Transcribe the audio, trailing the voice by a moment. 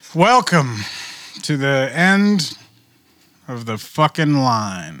Welcome to the end of the fucking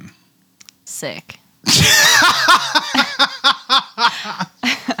line. Sick.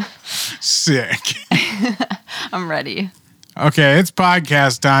 Sick. I'm ready. Okay, it's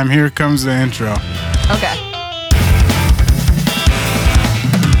podcast time. Here comes the intro. Okay.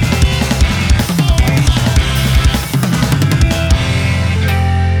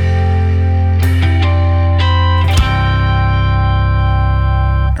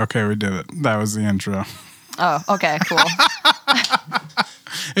 Okay, we did it. That was the intro. Oh, okay, cool.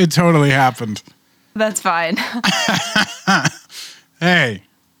 It totally happened. That's fine. Hey.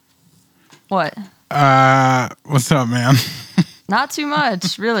 What? What's up, man? Not too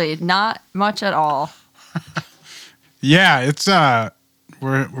much, really. Not much at all. Yeah, it's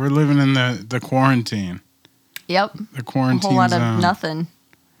we're living in the quarantine. Yep. The A quarantine whole lot zone. of nothing.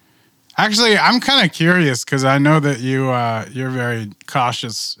 Actually, I'm kind of curious because I know that you're very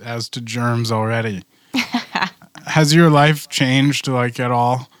cautious as to germs already. Has your life changed like at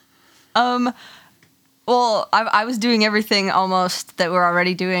all? Well, I was doing everything almost that we're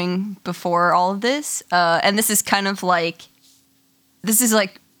already doing before all of this. And this is kind of like, this is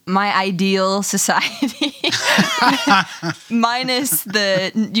like my ideal society. Minus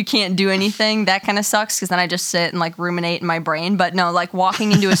the you can't do anything. That kind of sucks because then I just sit and like ruminate in my brain. But no, like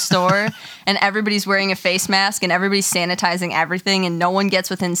walking into a store and everybody's wearing a face mask and everybody's sanitizing everything and no one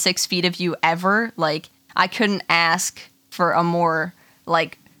gets within 6 feet of you ever. Like, I couldn't ask for a more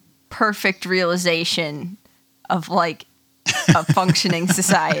like perfect realization of like a functioning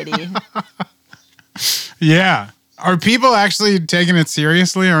society. Yeah. Are people actually taking it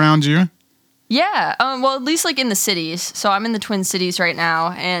seriously around you? Yeah, well, at least like in the cities. So I'm in the Twin Cities right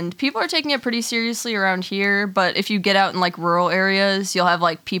now, and people are taking it pretty seriously around here. But if you get out in like rural areas, you'll have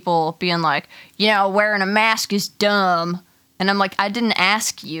like people being like, wearing a mask is dumb. And I'm like, I didn't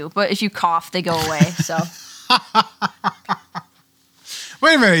ask you, but if you cough, they go away. So.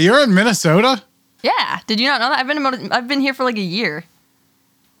 Wait a minute, you're in Minnesota? Yeah, did you not know that? I've been here for like a year.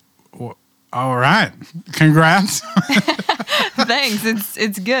 All right. Congrats. Thanks.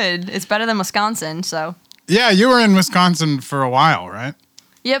 It's good. It's better than Wisconsin, so. Yeah, you were in Wisconsin for a while, right?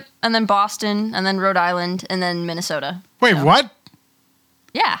 Yep, and then Boston, and then Rhode Island, and then Minnesota. Wait, So. what?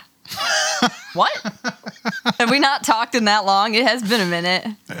 Yeah. What? Have we not talked in that long? It has been a minute.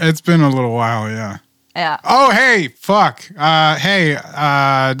 It's been a little while, yeah. Yeah. Oh, hey, fuck.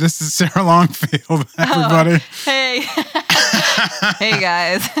 This is Sarah Longfield, everybody. Oh, hey. Hey,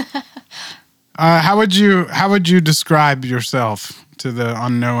 guys. How would you describe yourself to the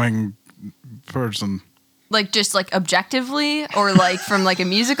unknowing person? Like, just, like, objectively? Or, like, from, like, a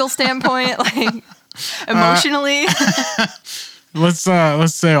musical standpoint? Like, emotionally? Let's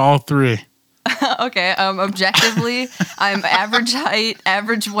say all three. Okay, objectively, I'm average height,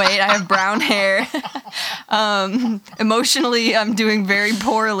 average weight, I have brown hair. Emotionally, I'm doing very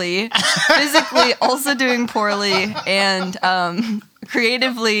poorly. Physically, also doing poorly. And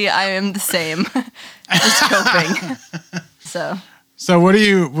creatively, I am the same. Just coping. So what do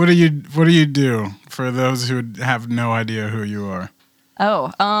you do for those who have no idea who you are?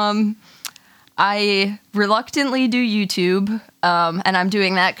 I reluctantly do YouTube, and I'm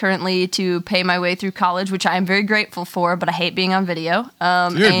doing that currently to pay my way through college, which I am very grateful for, but I hate being on video. Dude,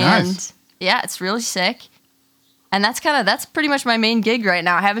 nice. Yeah, it's really sick. And that's pretty much my main gig right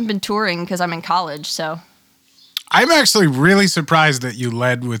now. I haven't been touring because I'm in college, so. I'm actually really surprised that you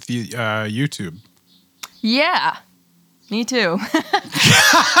led with YouTube. Yeah, me too.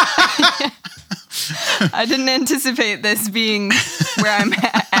 I didn't anticipate this being where I'm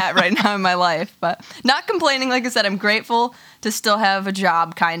at right now in my life, but not complaining. Like I said, I'm grateful to still have a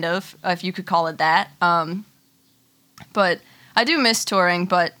job, kind of, if you could call it that. But I do miss touring,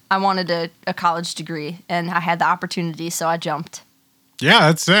 but I wanted a college degree, and I had the opportunity, so I jumped. Yeah,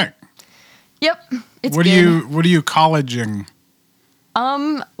 that's sick. Yep, it's what good. What are you colleging?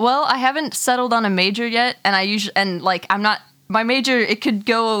 Well, I haven't settled on a major yet, and my major, it could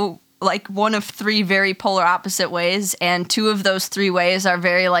go like one of 3 very polar opposite ways, and 2 of those 3 ways are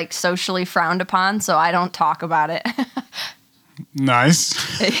very like socially frowned upon, so I don't talk about it. Nice.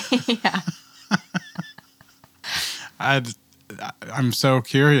 Yeah. I'm so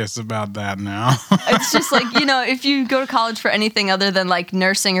curious about that now. It's just like, if you go to college for anything other than like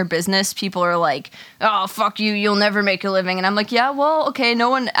nursing or business, people are like, oh, fuck you, you'll never make a living. And I'm like, yeah, well, okay,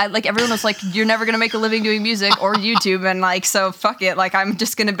 everyone was like, you're never going to make a living doing music or YouTube. And like, so fuck it. Like, I'm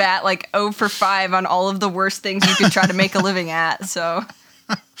just going to bat like 0 for 5 on all of the worst things you could try to make a living at. So.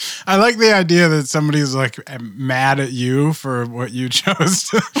 I like the idea that somebody's like mad at you for what you chose.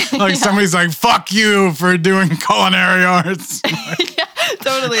 Like somebody's like, fuck you for doing culinary arts. Yeah,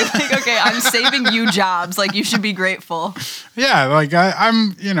 Totally. Like, okay, I'm saving you jobs. Like, you should be grateful. Yeah, like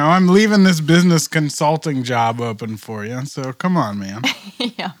I'm leaving this business consulting job open for you. So come on, man.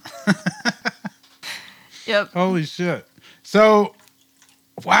 Yeah. Yep. Holy shit. So,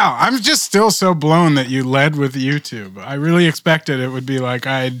 wow, I'm just still so blown that you led with YouTube. I really expected it would be like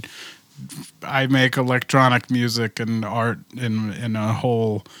I make electronic music and art in a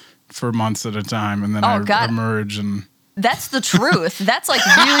hole for months at a time, and then I emerge and. That's the truth. That's like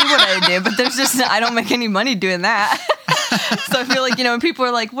really what I do, but I don't make any money doing that. So I feel like, when people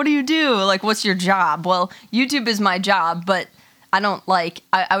are like, what do you do? Like, what's your job? Well, YouTube is my job, but I don't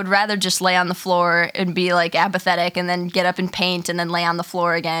I would rather just lay on the floor and be like apathetic and then get up and paint and then lay on the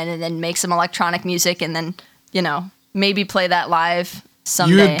floor again and then make some electronic music and then, maybe play that live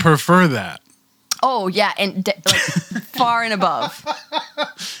someday. You would prefer that. Oh, yeah, and far and above.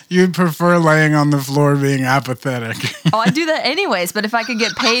 You'd prefer laying on the floor being apathetic. Oh, I do that anyways, but if I could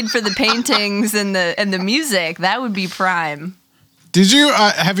get paid for the paintings and the music, that would be prime. Did you,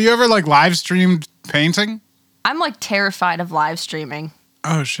 have you ever live streamed painting? I'm terrified of live streaming.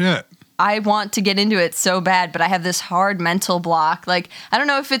 Oh, shit. I want to get into it so bad, but I have this hard mental block. I don't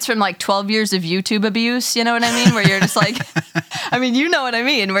know if it's from 12 years of YouTube abuse, you know what I mean? Where you're just you know what I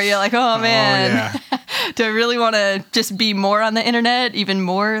mean? Where you're like, oh man, yeah. Do I really want to just be more on the internet, even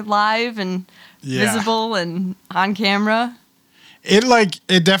more live and visible and on camera?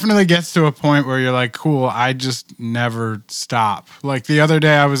 It definitely gets to a point where you're like, cool, I just never stop. The other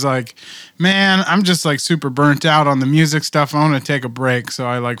day I was like, man, I'm just super burnt out on the music stuff. I want to take a break. So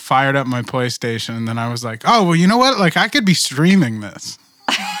I fired up my PlayStation and then I was like, oh, well, you know what? I could be streaming this.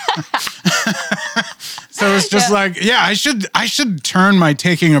 So it's just I should turn my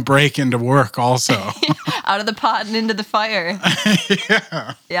taking a break into work also. Out of the pot and into the fire.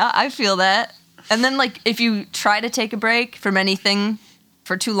 Yeah. Yeah, I feel that. And then, if you try to take a break from anything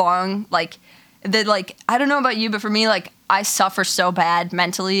for too long, I don't know about you, but for me, I suffer so bad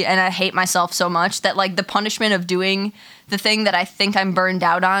mentally and I hate myself so much that, the punishment of doing the thing that I think I'm burned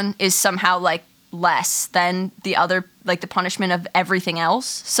out on is somehow, less than the other, the punishment of everything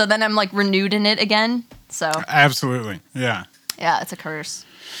else. So then I'm, renewed in it again. So. Absolutely. Yeah. Yeah, it's a curse.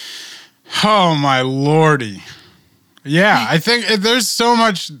 Oh, my lordy. Yeah, I think there's so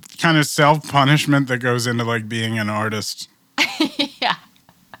much kind of self-punishment that goes into being an artist. Yeah.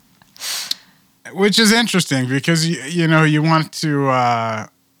 Which is interesting because you want to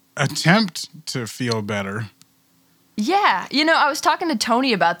attempt to feel better. Yeah, I was talking to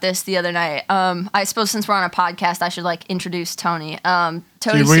Tony about this the other night. I suppose since we're on a podcast, I should introduce Tony.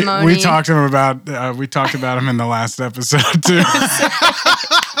 Tony Simone. We talked to him about we talked about him in the last episode too.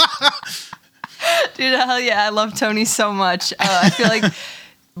 Dude, hell yeah, I love Tony so much. I feel like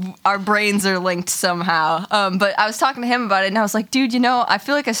our brains are linked somehow. But I was talking to him about it, and I was like, dude, I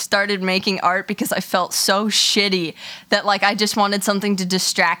feel like I started making art because I felt so shitty that, I just wanted something to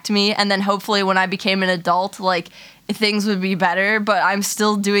distract me, and then hopefully when I became an adult, things would be better, but I'm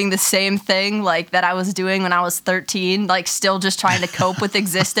still doing the same thing, that I was doing when I was 13, still just trying to cope with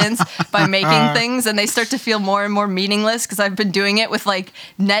existence by making things, and they start to feel more and more meaningless because I've been doing it with,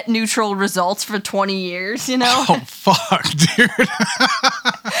 net neutral results for 20 years, Oh, fuck, dude.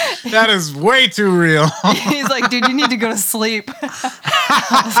 That is way too real. He's like, dude, you need to go to sleep.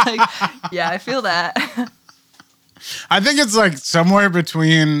 I was like, yeah, I feel that. I think it's somewhere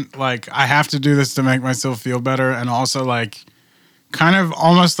between I have to do this to make myself feel better and also kind of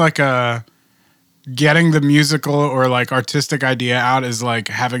almost a getting the musical or artistic idea out is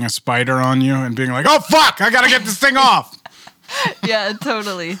having a spider on you and being like, oh fuck, I gotta get this thing off. Yeah,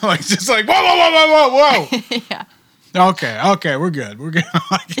 totally. Just whoa, whoa, whoa, whoa, whoa, whoa. Yeah. Okay, we're good.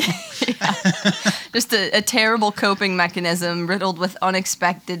 Yeah. Just a terrible coping mechanism riddled with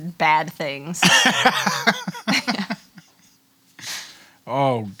unexpected bad things.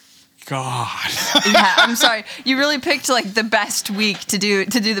 Oh God. Yeah, I'm sorry. You really picked the best week to do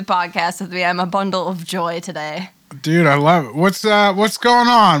the podcast with me. I'm a bundle of joy today. Dude, I love it. What's going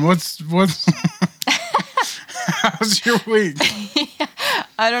on? What's how's your week? Yeah,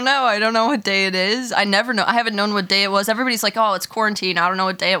 I don't know. I don't know what day it is. I never know. I haven't known what day it was. Everybody's like, oh, it's quarantine. I don't know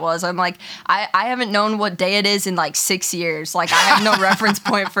what day it was. I'm like, I haven't known what day it is in 6 years. I have no reference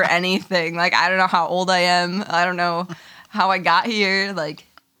point for anything. I don't know how old I am. I don't know how I got here.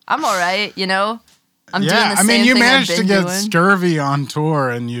 I'm all right, I'm doing the same thing. You managed to get doing. Scurvy on tour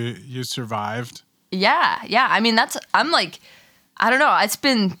and you survived. Yeah. I mean, I don't know. It's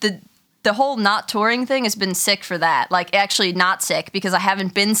been the whole not touring thing has been sick for that. Actually not sick because I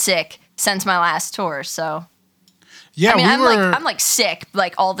haven't been sick since my last tour, so. Yeah, I mean, we I'm like sick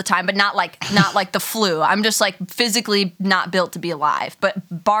like all the time, but not like the flu. I'm just like physically not built to be alive. But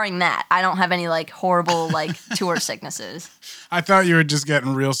barring that, I don't have any like horrible like tour sicknesses. I thought you were just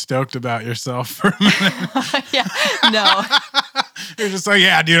getting real stoked about yourself for a minute. Yeah, no, You're just like,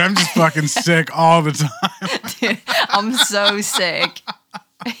 yeah, dude, I'm just fucking sick all the time. dude, I'm so sick.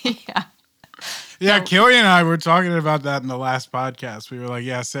 Yeah. Yeah, Kelly and I were talking about that in the last podcast. We were like,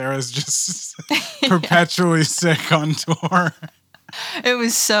 yeah, Sarah's just perpetually sick on tour. It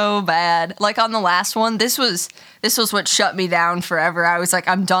was so bad. Like on the last one, this was what shut me down forever. I was like,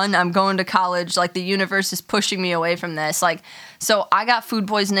 I'm done. I'm going to college. Like the universe is pushing me away from this. Like, so I got food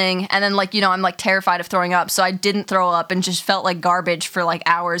poisoning and then like, I'm like terrified of throwing up. So I didn't throw up and just felt like garbage for like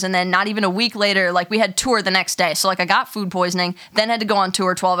hours. And then not even a week later, like we had tour the next day. So like I got food poisoning, then had to go on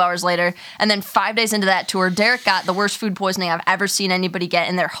tour 12 hours later. And then 5 days into that tour, Derek got the worst food poisoning I've ever seen anybody get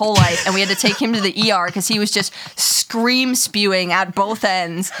in their whole life. And we had to take him to the ER because he was just scream spewing at both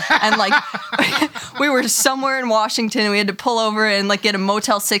ends. And like we were somewhere in Washington and we had to pull over and like get a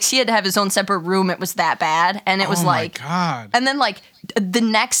Motel 6. He had to have his own separate room. It was that bad. And it was like, my God. And then like the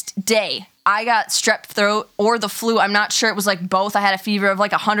next day, I got strep throat or the flu. I'm not sure. It was like both. I had a fever of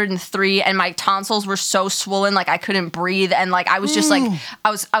like 103 and my tonsils were so swollen, like I couldn't breathe. And like, I was just like,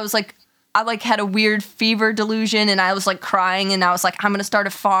 I was like, I like had a weird fever delusion and I was like crying and I was like, I'm going to start a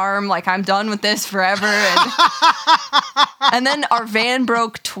farm. Like I'm done with this forever. And then our van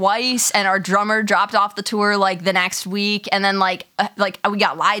broke twice and our drummer dropped off the tour like the next week. And then like we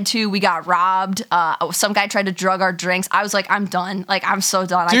got lied to, we got robbed. Some guy tried to drug our drinks. I was like, I'm done. Like I'm so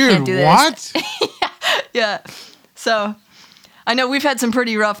done. Dude, I can't do this. What? Yeah. So I know we've had some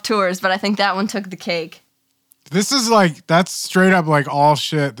pretty rough tours, but I think that one took the cake. This is like, that's straight up like all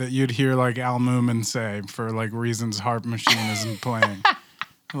shit that you'd hear like Al Moomin say for like reasons Harp Machine isn't playing.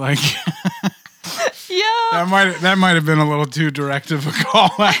 Like, Yeah. that might have been a little too direct of a call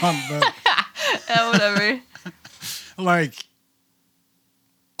out, but Yeah, whatever. like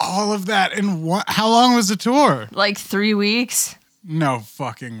all of that in what? How long was the tour? Like 3 weeks. No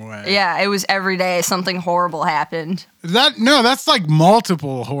fucking way. Yeah, it was every day something horrible happened. That's like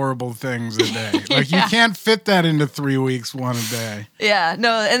multiple horrible things a day. Like Yeah. you can't fit that into 3 weeks, one a day. Yeah,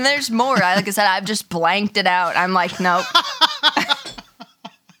 no, and there's more. Like I said, I've just blanked it out. I'm like, nope.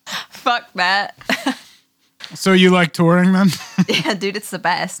 Fuck that. So you like touring then? Yeah, dude, it's the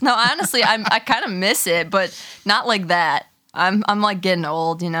best. No, honestly, I kind of miss it, but not like that. I'm like getting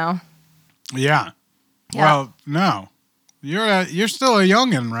old, Yeah. Yeah. Well, no. You're still a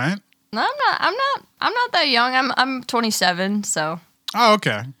youngin', right? No, I'm not that young. I'm 27, so Oh,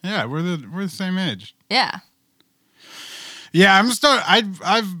 okay. Yeah, we're the same age. yeah. Yeah,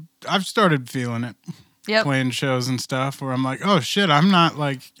 I've started feeling it. Yep. Playing shows and stuff where I'm like, oh shit, I'm not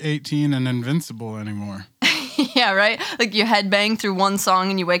like 18 and invincible anymore. Yeah, right? Like you headbang through one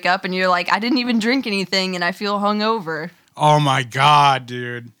song and you wake up and you're like, I didn't even drink anything and I feel hungover. Oh my God,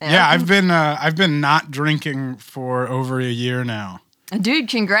 dude. Yeah. Yeah, I've been not drinking for over a year now. Dude,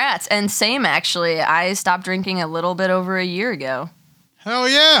 congrats. And same, actually. I stopped drinking a little bit over a year ago. Hell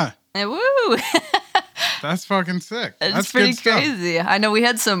yeah. And woo! That's fucking sick. It's That's pretty good stuff. crazy. I know we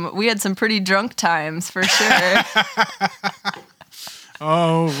had some pretty drunk times for sure.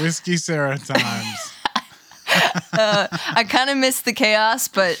 Oh, Whiskey Sarah times. I kind of miss the chaos,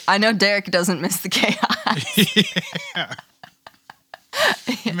 but I know Derek doesn't miss the chaos. Yeah.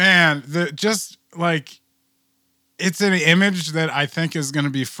 Man, just like it's an image that I think is going to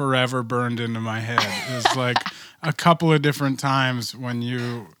be forever burned into my head. It's like a couple of different times when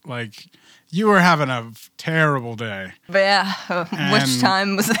you were having a terrible day. But yeah, which And-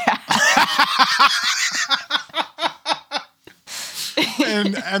 time was that?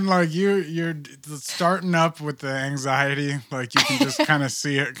 and like you're starting up with the anxiety, like you can just kind of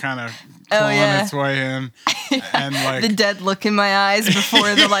see it kind of clawing yeah. its way in, and like The dead look in my eyes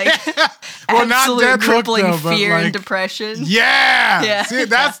before the like Well, not absolute dead look, crippling though, but, fear and like, depression. yeah, Yeah. See,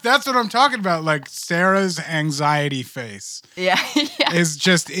 that's what I'm talking about. Like Sarah's anxiety face Yeah, yeah. is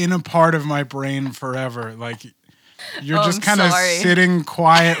just in a part of my brain forever. Like you're Oh, just I'm kind of sorry. sitting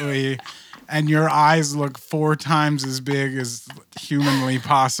quietly. And your eyes look 4 times as big as humanly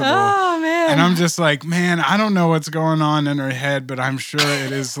possible. Oh man. And I'm just like, man, I don't know what's going on in her head, but I'm sure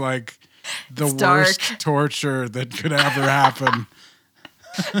it is like the It's dark. worst torture that could ever happen.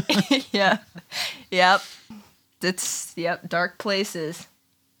 Yeah. Yep. Dark places.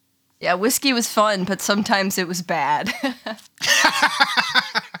 Yeah, whiskey was fun, but sometimes it was bad.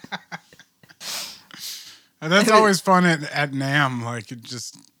 And that's always fun at NAMM. Like, it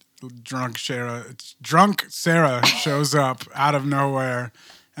just drunk Sarah shows up out of nowhere.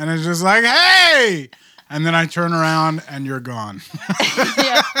 And it's just like, hey, and then I turn around and you're gone.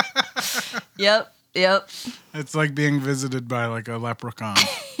 Yeah. Yep. It's like being visited by like a leprechaun.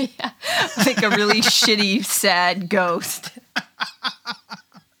 Like a really shitty, sad ghost.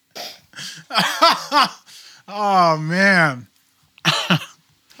 Oh man.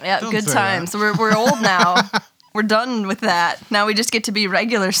 Yeah, Don't good say times. We're old now. We're done with that. Now we just get to be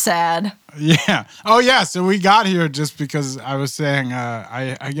regular sad. Yeah. Oh yeah. So we got here just because I was saying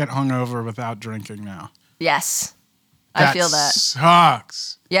I get hungover without drinking now. Yes. I feel that.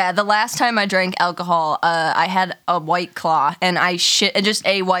 Sucks. Yeah, the last time I drank alcohol, I had a White Claw, and I shit, just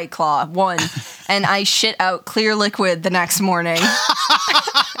a White Claw, one, and I shit out clear liquid the next morning.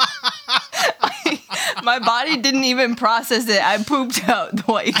 My body didn't even process it. I pooped out the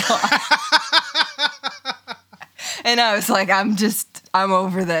White Claw. And I was like, I'm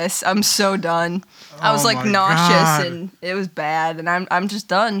over this. I'm so done. I was Oh like my nauseous, God. and it was bad, and I'm just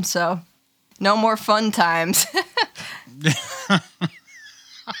done, so no more fun times.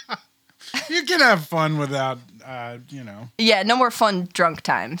 You can have fun without, Yeah, no more fun drunk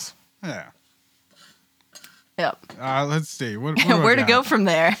times. Yeah. Yep. Let's see. What do I Where to got? go from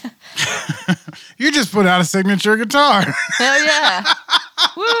there? You just put out a signature guitar. Hell yeah.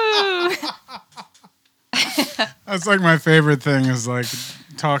 Woo! That's like my favorite thing is like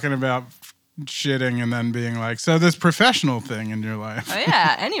talking about shitting and then being like, so this professional thing in your life. Oh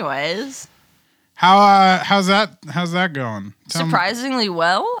yeah. Anyways, How's that going? Tell me. surprisingly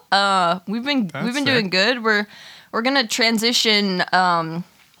well. We've been That's doing sick. good. We're gonna transition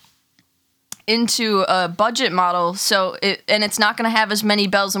into a budget model. So it's not gonna have as many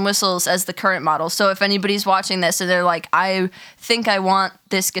bells and whistles as the current model. So if anybody's watching this and they're like, I think I want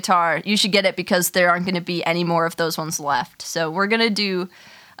this guitar, you should get it because there aren't gonna be any more of those ones left. So we're gonna do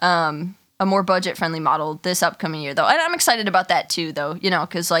a more budget friendly model this upcoming year though, and I'm excited about that too though.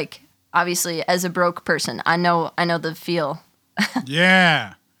 Because like. Obviously, as a broke person, I know the feel.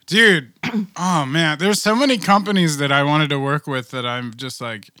 Yeah. Dude. Oh man. There's so many companies that I wanted to work with that I'm just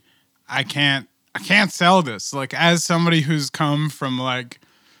like, I can't sell this. Like as somebody who's come from like,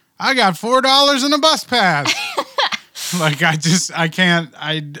 I got $4 in a bus pass. Like I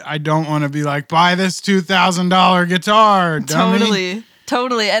don't want to be like, buy this $2,000 guitar. Dummy.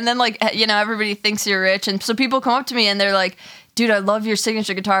 Totally. And then like, everybody thinks you're rich. And so people come up to me and they're like, dude, I love your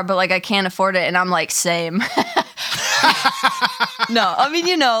signature guitar, but like I can't afford it. And I'm like, same. No, I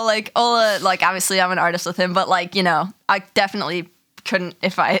mean, like Ola, like obviously I'm an artist with him, but like, I definitely couldn't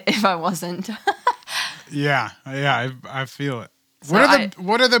if I wasn't. Yeah. I feel it. So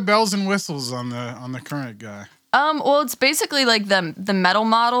What are the bells and whistles on the current guy? Well, it's basically like the metal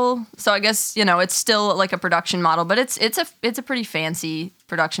model. So I guess, it's still like a production model, but it's a pretty fancy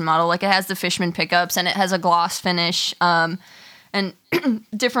production model. Like it has the Fishman pickups and it has a gloss finish. And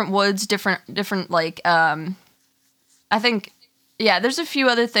different woods, different like, I think, yeah, there's a few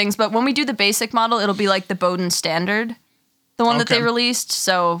other things, but when we do the basic model, it'll be like the Bowden Standard, the one that they released.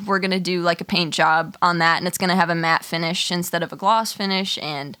 So we're going to do like a paint job on that, and it's going to have a matte finish instead of a gloss finish.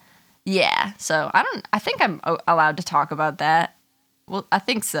 And yeah, so I think I'm allowed to talk about that. Well, I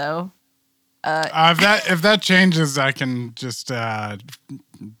think so. If that changes, I can just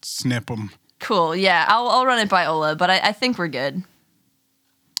snip them. Cool. Yeah, I'll run it by Ola, but I think we're good.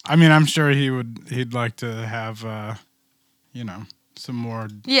 I mean, I'm sure he'd like to have, some more.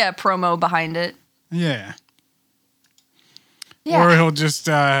 Yeah, promo behind it. Yeah. Yeah. Or he'll just,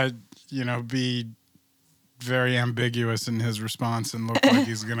 be very ambiguous in his response and look like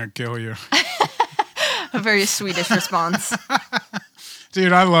he's gonna kill you. A very Swedish response.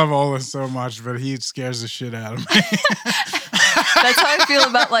 Dude, I love Ola so much, but he scares the shit out of me. That's how I feel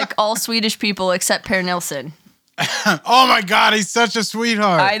about like all Swedish people except Per Nilsson. Oh my God, he's such a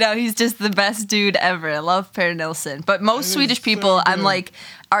sweetheart. I know, he's just the best dude ever. I love Per Nilsson. But most He is Swedish so people, I'm good. like,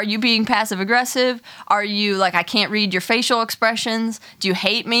 are you being passive aggressive? Are you like, I can't read your facial expressions? Do you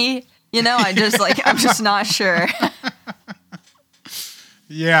hate me? I just like, I'm just not sure.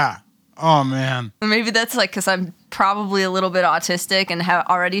 Yeah. Oh man. Maybe that's like because I'm probably a little bit autistic and have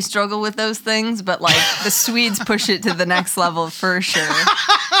already struggled with those things, but like the Swedes push it to the next level for sure.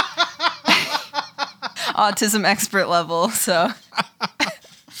 Autism expert level, so.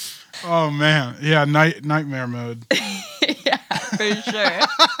 Oh man. Yeah, nightmare mode. Yeah, for sure.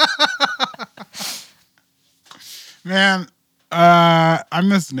 Man, I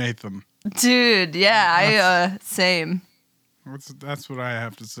miss Nathan. Dude, yeah, same. That's what I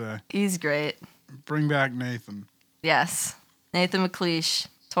have to say. He's great. Bring back Nathan. Yes. Nathan McLeish,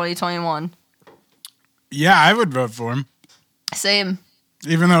 2021. Yeah, I would vote for him. Same.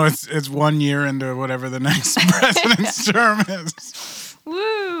 Even though it's 1 year into whatever the next president's term is.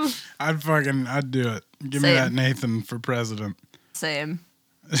 Woo! I'd do it. Give me Same. that Nathan for president. Same.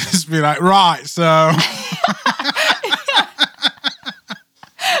 Just be like, right, so.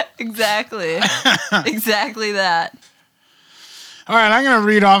 Exactly. Exactly that. All right, I'm going to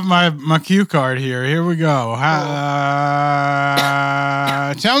read off my cue card here. Here we go.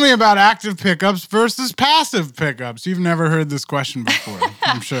 Tell me about active pickups versus passive pickups. You've never heard this question before,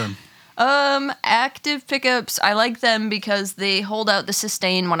 I'm sure. Active pickups, I like them because they hold out the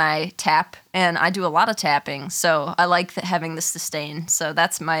sustain when I tap, and I do a lot of tapping, so I like having the sustain. So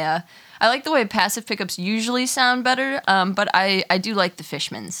that's my, I like the way passive pickups usually sound better, but I do like the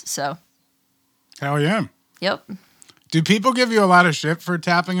Fishmans, so. Hell yeah. Yep. Do people give you a lot of shit for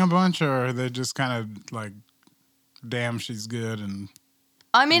tapping a bunch, or are they just kind of like, damn, she's good, and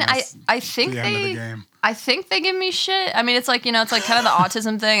I mean, I think the end of the game? I think they give me shit. I mean, it's like, it's like kind of the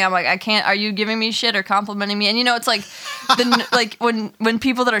autism thing. I'm like, I can't, are you giving me shit or complimenting me? And it's like, like when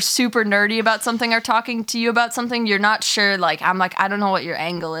people that are super nerdy about something are talking to you about something, you're not sure, like, I'm like, I don't know what your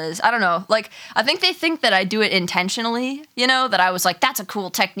angle is. I don't know. Like, I think they think that I do it intentionally, that I was like, that's a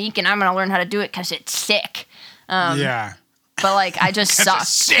cool technique and I'm going to learn how to do it because it's sick. Yeah. But like, I just suck.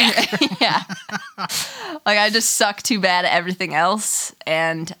 Yeah. Like, I just suck too bad at everything else,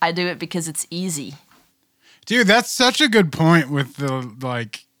 and I do it because it's easy. Dude, that's such a good point with the,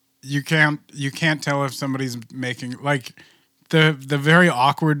 like, you can't tell if somebody's making, like, the very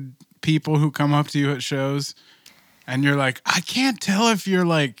awkward people who come up to you at shows, and you're like, I can't tell if you're,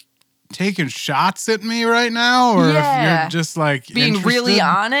 like, taking shots at me right now, or if you're just like being interested. really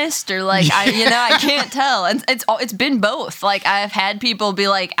honest, or like I can't tell. And it's been both. Like, I've had people be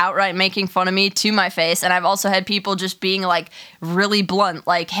like outright making fun of me to my face, and I've also had people just being like really blunt,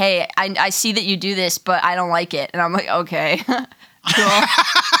 like, hey, I see that you do this, but I don't like it. And I'm like, okay. Cool.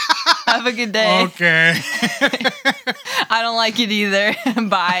 Have a good day. Okay. I don't like it either.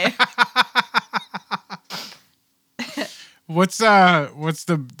 Bye. What's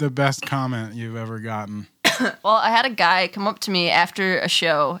the best comment you've ever gotten? Well, I had a guy come up to me after a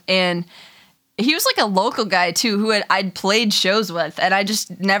show, and he was like a local guy too, who I'd played shows with, and I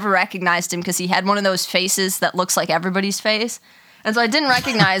just never recognized him because he had one of those faces that looks like everybody's face. And so I didn't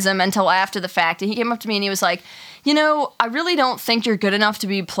recognize him until after the fact. And he came up to me and he was like, I really don't think you're good enough to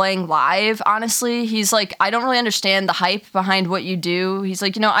be playing live, honestly. He's like, I don't really understand the hype behind what you do. He's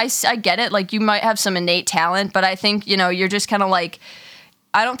like, I get it. Like, you might have some innate talent, but I think, you're just kind of like,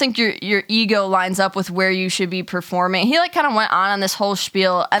 I don't think your ego lines up with where you should be performing. He like kind of went on this whole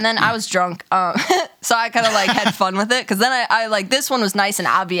spiel, and then I was drunk, so I kind of like had fun with it. Because then I like, this one was nice and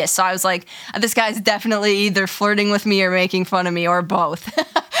obvious, so I was like, this guy's definitely either flirting with me or making fun of me or both.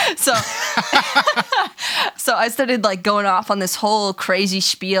 So I started like going off on this whole crazy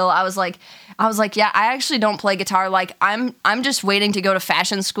spiel. I was like, yeah, I actually don't play guitar. Like, I'm just waiting to go to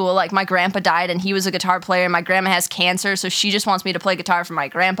fashion school. Like, my grandpa died and he was a guitar player, and my grandma has cancer, so she just wants me to play guitar for my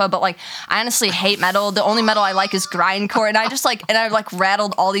grandpa. But like, I honestly hate metal. The only metal I like is grindcore. And I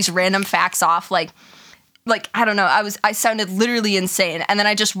rattled all these random facts off. Like, I don't know. I sounded literally insane. And then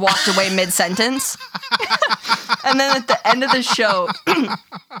I just walked away mid-sentence. And then at the end of the show,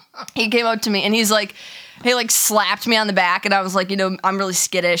 he came up to me and he's like, he like slapped me on the back, and I was like, I'm really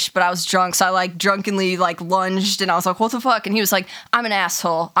skittish, but I was drunk, so I like drunkenly like lunged, and I was like, what the fuck? And he was like, I'm an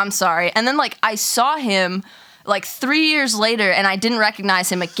asshole, I'm sorry. And then like I saw him like 3 years later, and I didn't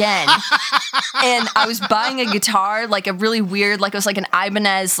recognize him again. And I was buying a guitar, like a really weird, like it was like an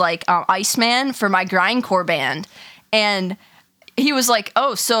Ibanez like Iceman for my grindcore band, and he was like,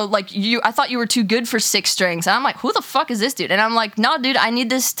 oh, so like I thought you were too good for 6 strings. And I'm like, who the fuck is this dude? And I'm like, no, dude, I need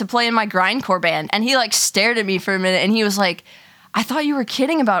this to play in my grindcore band. And he like stared at me for a minute, and he was like, I thought you were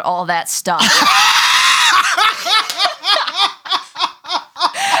kidding about all that stuff.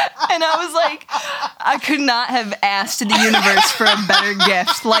 And I was like, I could not have asked the universe for a better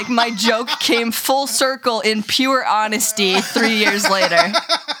gift. Like, my joke came full circle in pure honesty 3 years later.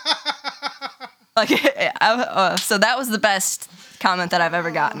 Like, so that was the best comment that I've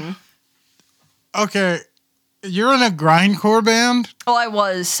ever gotten. Okay, you're in a grindcore band? Oh, I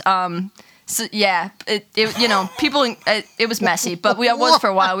was. So yeah, it people. It was messy, but I was for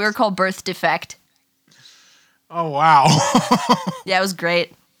a while. We were called Birth Defect. Oh wow. Yeah, it was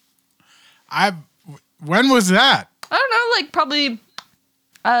great. When was that? I don't know, like probably,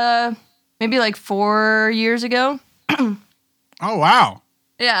 maybe like 4 years ago. Oh wow.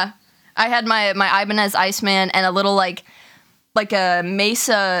 Yeah, I had my Ibanez Iceman and a little like a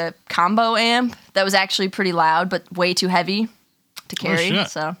Mesa combo amp that was actually pretty loud, but way too heavy to carry. Oh, shit.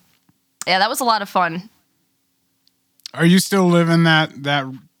 So yeah, that was a lot of fun. Are you still living that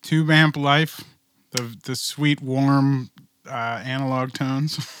tube amp life? The sweet, warm analog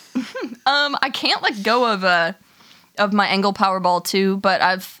tones? I can't let go of my Engel Powerball 2, but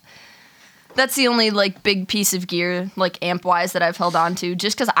that's the only like big piece of gear, like amp wise, that I've held on to,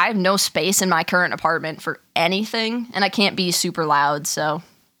 just because I have no space in my current apartment for anything, and I can't be super loud. So.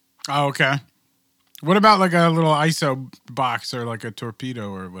 Oh, okay. What about like a little ISO box or like a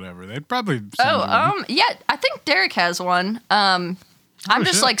torpedo or whatever? They'd probably. Yeah, I think Derek has one. I'm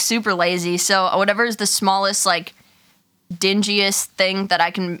just like super lazy, so whatever is the smallest, like dingiest thing that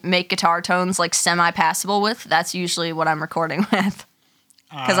I can make guitar tones like semi-passable with, that's usually what I'm recording with.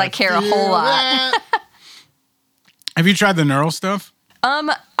 Because I care a whole lot. Have you tried the neural stuff?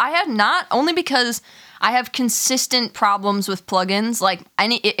 I have not, only because I have consistent problems with plugins. Like,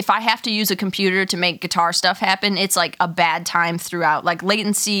 if I have to use a computer to make guitar stuff happen, it's like a bad time throughout. Like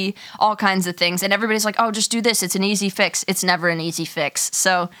latency, all kinds of things. And everybody's like, oh, just do this. It's an easy fix. It's never an easy fix.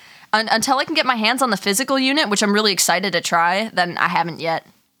 So until I can get my hands on the physical unit, which I'm really excited to try, then I haven't yet.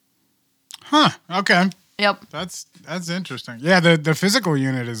 Huh. Okay. Yep. That's interesting. Yeah, the physical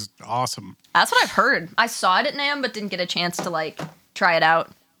unit is awesome. That's what I've heard. I saw it at NAMM, but didn't get a chance to like try it out.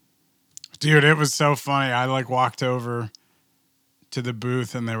 Dude, it was so funny. I like walked over to the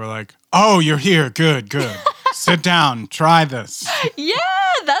booth and they were like, "Oh, you're here. Good. Sit down. Try this." Yeah,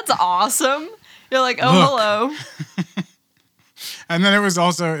 that's awesome. You're like, "Oh, hello." And then it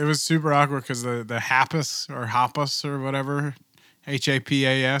was super awkward because the Hapas or whatever,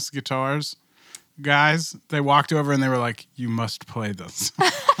 HAPAS guitars guys, they walked over and they were like, "You must play this."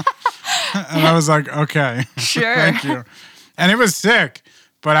 And I was like, "Okay, sure, thank you." And it was sick,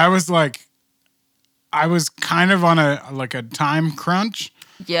 but I was kind of on a time crunch.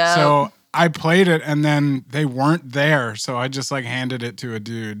 Yeah. So I played it and then they weren't there, so I just like handed it to a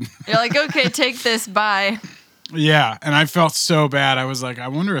dude. You're like, "Okay, take this, bye." Yeah, and I felt so bad. I was like, I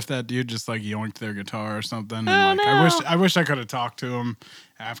wonder if that dude just like yoinked their guitar or something. And like, no. I wish I could have talked to him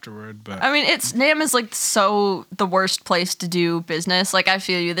afterward. But I mean, NAMM is like so the worst place to do business. Like, I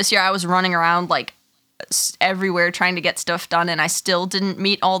feel you. This year I was running around like everywhere trying to get stuff done, and I still didn't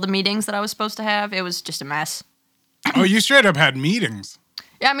meet all the meetings that I was supposed to have. It was just a mess. Oh, you straight up had meetings.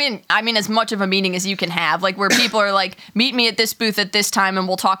 Yeah, I mean, as much of a meeting as you can have, like where people are like, "Meet me at this booth at this time, and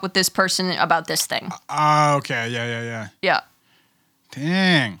we'll talk with this person about this thing." Okay, yeah. Yeah.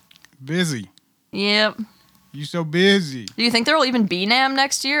 Dang, busy. Yep. You so busy. Do you think there will even be NAMM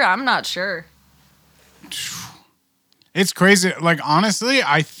next year? I'm not sure. It's crazy. Like, honestly,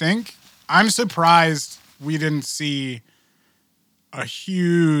 I think I'm surprised we didn't see a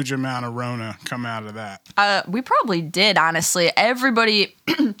huge amount of Rona come out of that. We probably did, honestly. Everybody,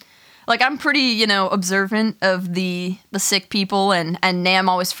 like, I'm pretty, observant of the sick people, and NAMM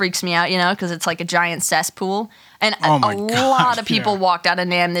always freaks me out, because it's like a giant cesspool. And a lot of people walked out of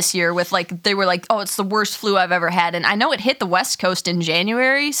NAMM this year with like, they were like, "Oh, it's the worst flu I've ever had." And I know it hit the West Coast in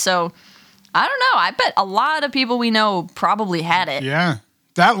January, so I don't know. I bet a lot of people we know probably had it. Yeah,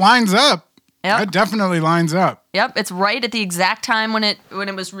 that lines up. Yep. That definitely lines up. Yep, it's right at the exact time when it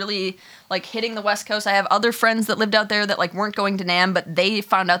was really like hitting the West Coast. I have other friends that lived out there that like weren't going to NAMM, but they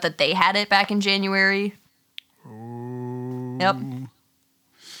found out that they had it back in January. Ooh. Yep.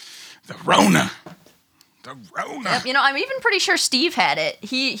 The Rona. Yep. I'm even pretty sure Steve had it.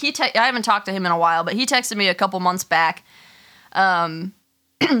 I haven't talked to him in a while, but he texted me a couple months back. And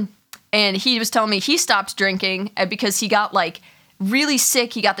he was telling me he stopped drinking because he got like really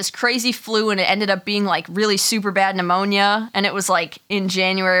sick. He got this crazy flu, and it ended up being like really super bad pneumonia. And it was like in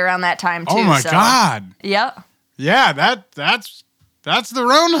January around that time too. Oh my God. Yep. Yeah, that's the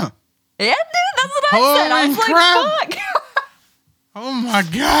Rona. Yeah, dude, that's what I said. I was like, fuck. Oh my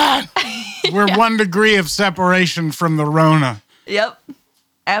God. We're 1 degree of separation from the Rona. Yep.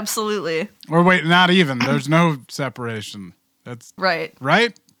 Absolutely. Or wait, not even. There's no separation. That's right.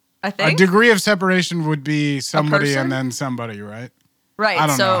 Right? I think. A degree of separation would be somebody and then somebody, right? Right. I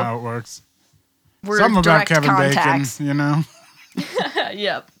don't know how it works. We're something about Kevin contacts. Bacon,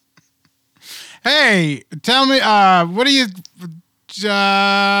 Yep. Hey, tell me, what do you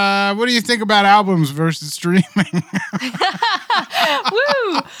think about albums versus streaming?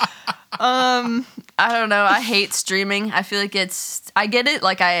 Woo. I don't know. I hate streaming. I feel like I get it.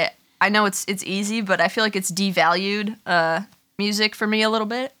 Like I know it's easy, but I feel like it's devalued music for me a little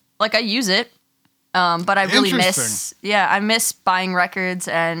bit. Like I use it, but I really I miss buying records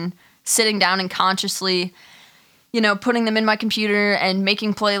and sitting down and consciously, putting them in my computer and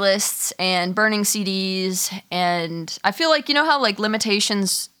making playlists and burning CDs. And I feel like, how like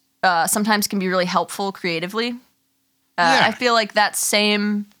limitations sometimes can be really helpful creatively. I feel like that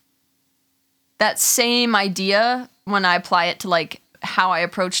same idea, when I apply it to like how I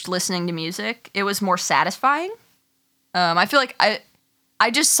approached listening to music, it was more satisfying. I feel like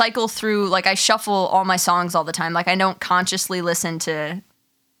I just cycle through, like I shuffle all my songs all the time. Like I don't consciously listen to,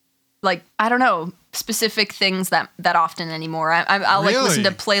 like, I don't know, specific things that often anymore. I'll like listen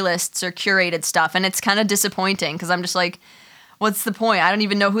to playlists or curated stuff, and it's kind of disappointing because I'm just like, what's the point? I don't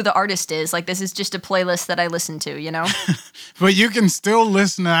even know who the artist is. Like this is just a playlist that I listen to, you know? But you can still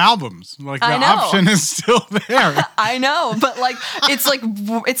listen to albums. Like the option is still there. I know, but like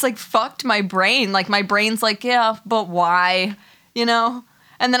it's like fucked my brain. Like my brain's like, yeah, but why? You know?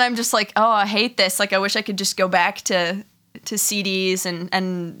 And then I'm just like, oh, I hate this. Like I wish I could just go back to CDs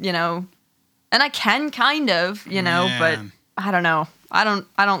and you know, and I can kind of, you know, but I don't know. I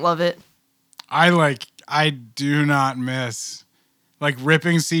don't love it. I do not miss like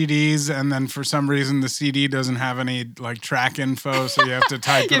ripping CDs, and then for some reason the CD doesn't have any like track info, so you have to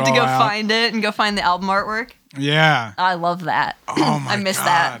type it all out. You have to go find it and go find the album artwork. Yeah. I love that. Oh my I miss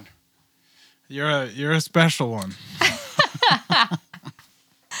God. that. You're a special one.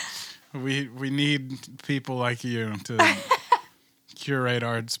 We need people like you to curate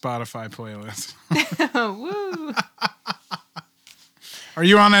our Spotify playlist. Woo. Are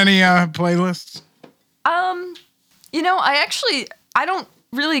you on any playlists? You know, I don't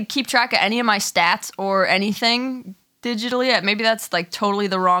really keep track of any of my stats or anything digitally. Maybe that's like totally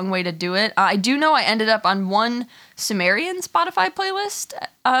the wrong way to do it. I do know I ended up on one Sumerian Spotify playlist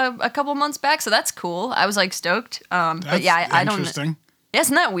a couple months back, so that's cool. I was like stoked. But yeah, I don't. Interesting. Yeah,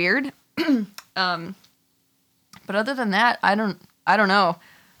 isn't that weird? But other than that, I don't know.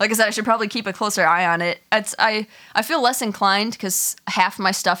 Like I said, I should probably keep a closer eye on it. I feel less inclined because half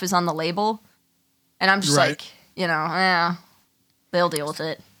my stuff is on the label, and I'm just like, you know, they'll deal with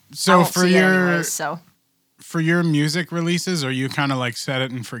it. So for your music releases, are you kind of like set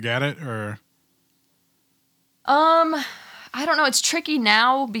it and forget it, or? I don't know. It's tricky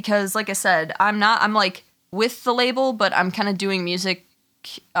now because, like I said, I'm like with the label, but I'm kind of doing music,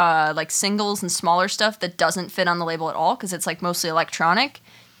 like singles and smaller stuff that doesn't fit on the label at all because it's like mostly electronic.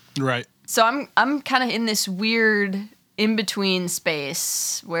 Right. So I'm kind of in this weird in between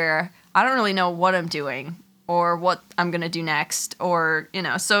space where I don't really know what I'm doing or what I'm gonna do next, or you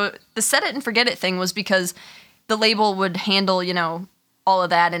know. So the set it and forget it thing was because the label would handle, you know, all of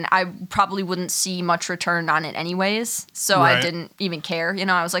that, and I probably wouldn't see much return on it anyways. So I didn't even care. You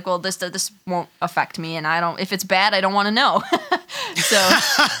know, I was like, well, this won't affect me, and I don't. If it's bad, I don't want to know. So,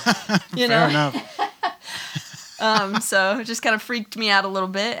 you know. Fair enough. So it just kind of freaked me out a little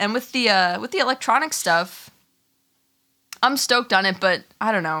bit. And with the electronic stuff, I'm stoked on it, but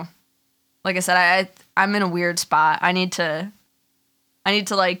I don't know. Like I said, I'm in a weird spot. I need to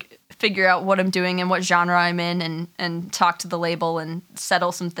like figure out what I'm doing and what genre I'm in, and talk to the label and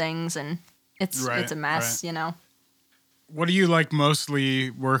settle some things, and it's a mess, you know. What are you like mostly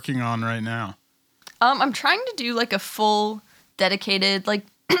working on right now? I'm trying to do like a full dedicated, like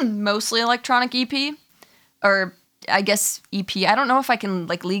mostly electronic EP, or I guess EP. I don't know if I can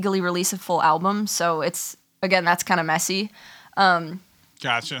like legally release a full album, so it's, again, that's kind of messy.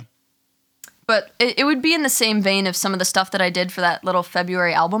 Gotcha. But it would be in the same vein of some of the stuff that I did for that little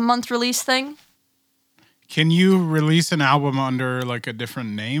February album month release thing. Can you release an album under like a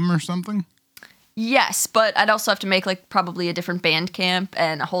different name or something? Yes, but I'd also have to make like probably a different Bandcamp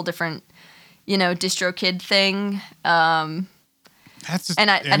and a whole different, you know, DistroKid thing. That's and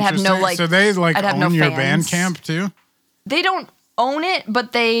I'd have no like. So they like I'd have own no your fans. Bandcamp too? They don't own it, but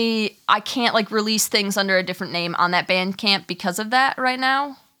I can't like release things under a different name on that Bandcamp because of that right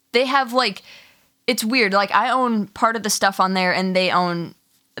now. They have like, it's weird. Like I own part of the stuff on there and they own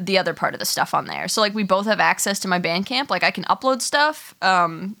the other part of the stuff on there. So like we both have access to my Bandcamp. Like I can upload stuff.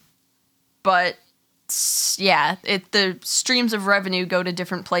 But yeah, the streams of revenue go to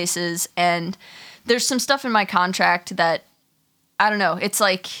different places, and there's some stuff in my contract that I don't know. It's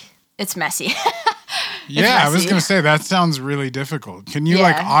like, it's messy. I was going to say, that sounds really difficult. Can you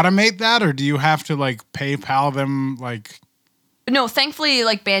like automate that, or do you have to like PayPal them like? No, thankfully,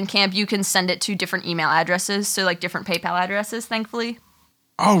 like Bandcamp, you can send it to different email addresses. So like different PayPal addresses, thankfully.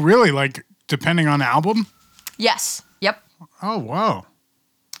 Oh, really? Like depending on album? Yes. Yep. Oh, wow.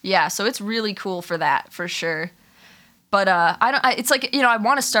 Yeah. So it's really cool for that, for sure. But it's like, you know, I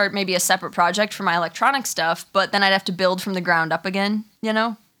want to start maybe a separate project for my electronic stuff, but then I'd have to build from the ground up again, you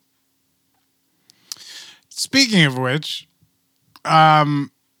know? Speaking of which,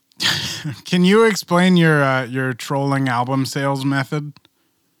 can you explain your trolling album sales method?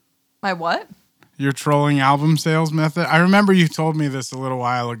 My what? Your trolling album sales method? I remember you told me this a little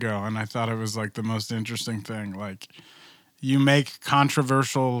while ago, and I thought it was like the most interesting thing. Like, you make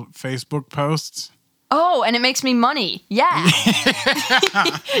controversial Facebook posts. Oh, and it makes me money. Yeah.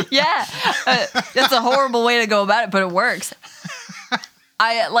 Yeah. That's a horrible way to go about it, but it works.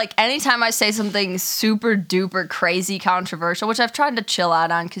 I like anytime I say something super duper crazy controversial, which I've tried to chill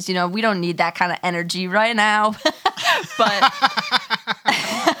out on because, we don't need that kind of energy right now. But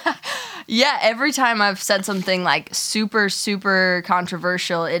yeah, every time I've said something like super, super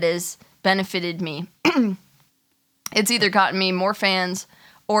controversial, it has benefited me. It's either gotten me more fans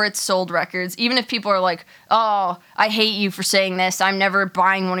or it's sold records. Even if people are like, oh, I hate you for saying this, I'm never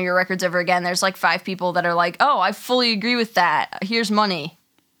buying one of your records ever again. There's like 5 people that are like, oh, I fully agree with that. Here's money.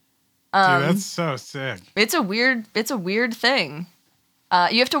 Dude, that's so sick. It's a weird thing.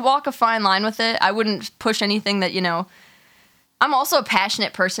 You have to walk a fine line with it. I wouldn't push anything that, I'm also a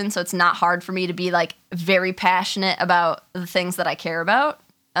passionate person, so it's not hard for me to be like very passionate about the things that I care about.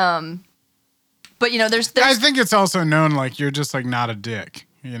 But there's I think it's also known like you're just like not a dick.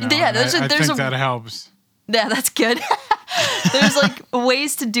 Yeah, I think that helps. Yeah, that's good. There's like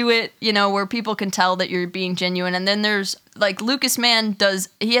ways to do it, where people can tell that you're being genuine. And then there's like Lucas Mann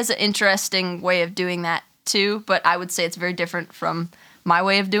he has an interesting way of doing that too, but I would say it's very different from my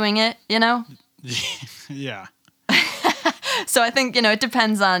way of doing it, Yeah. So I think, it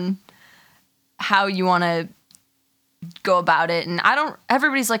depends on how you want to go about it. And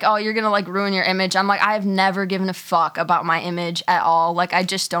everybody's like, oh, you're going to like ruin your image. I'm like, I have never given a fuck about my image at all. Like, I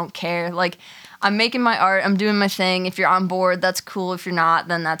just don't care. Like, I'm making my art. I'm doing my thing. If you're on board, that's cool. If you're not,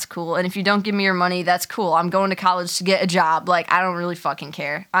 then that's cool. And if you don't give me your money, that's cool. I'm going to college to get a job. Like, I don't really fucking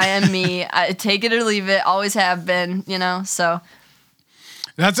care. I am me. I take it or leave it. Always have been, so.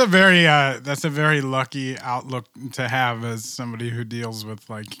 That's a very lucky outlook to have as somebody who deals with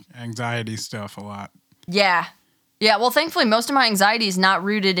like anxiety stuff a lot. Yeah. Yeah, well, thankfully, most of my anxiety is not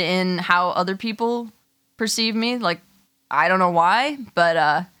rooted in how other people perceive me. Like, I don't know why,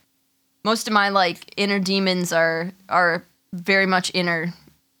 but most of my like inner demons are very much inner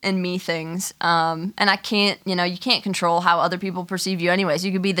in me things. And I can't, you can't control how other people perceive you anyways.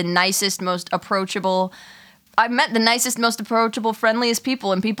 You could be the nicest, most approachable. I've met the nicest, most approachable, friendliest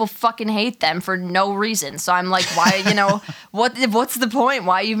people, and people fucking hate them for no reason. So I'm like, why, what's the point?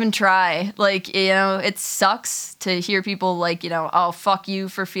 Why even try? Like, it sucks to hear people like, oh, fuck you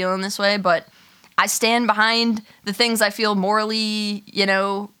for feeling this way. But I stand behind the things I feel morally,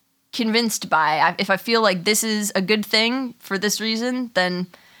 convinced by. If I feel like this is a good thing for this reason, then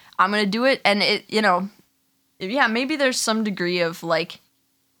I'm going to do it. And it, yeah, maybe there's some degree of like,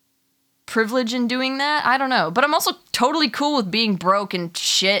 privilege in doing that. I don't know, but I'm also totally cool with being broke and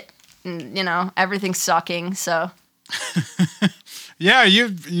shit and everything sucking, so yeah, you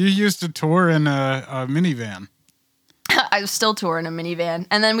used to tour in a minivan. I still tour in a minivan,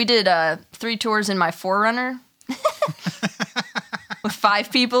 and then we did 3 tours in my 4Runner with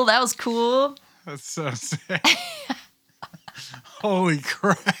 5 people. That was cool. That's so sick. Holy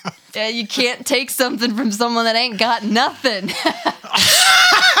crap. Yeah, you can't take something from someone that ain't got nothing.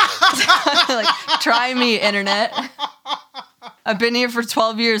 Like, try me, internet. I've been here for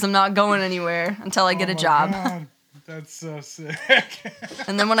 12 years. I'm not going anywhere until I get a job. God. That's so sick.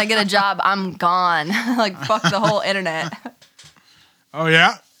 And then when I get a job, I'm gone. Like, fuck the whole internet. Oh,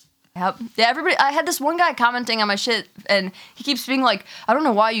 yeah? Yep. Yeah, everybody. I had this one guy commenting on my shit, and he keeps being like, I don't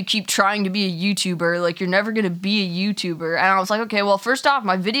know why you keep trying to be a YouTuber. Like, you're never going to be a YouTuber. And I was like, okay, well, first off,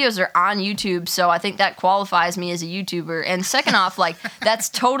 my videos are on YouTube, so I think that qualifies me as a YouTuber. And second off, like, that's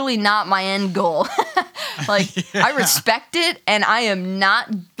totally not my end goal. Like, yeah. I respect it, and I am not,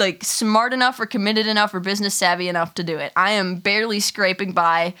 like, smart enough or committed enough or business savvy enough to do it. I am barely scraping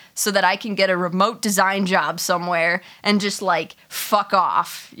by so that I can get a remote design job somewhere and just, like, fuck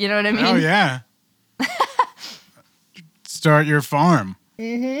off. You know what I mean? Oh, yeah. Start your farm.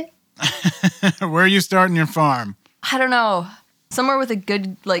 Mm-hmm. Where are you starting your farm? I don't know. Somewhere with a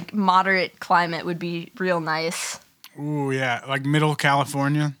good, like, moderate climate would be real nice. Ooh, yeah. Like middle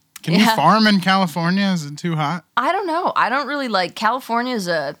California? Can you farm in California? Is it too hot? I don't know. I don't really like... California is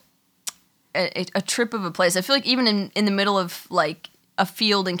a trip of a place. I feel like even in the middle of, like, a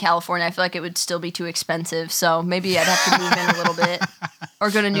field in California, I feel like it would still be too expensive. So maybe I'd have to move in a little bit. Or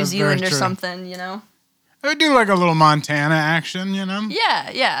go to New Zealand or something, you know? I would do like a little Montana action, you know?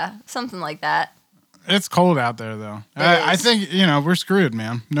 Yeah. Something like that. It's cold out there, though. I think, we're screwed,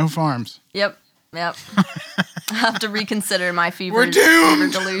 man. No farms. Yep. I have to reconsider my fever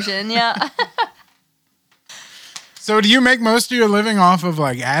delusion. Yeah. So do you make most of your living off of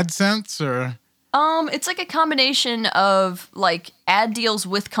like AdSense or? It's like a combination of like ad deals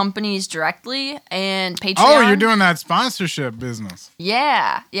with companies directly and Patreon. Oh, you're doing that sponsorship business.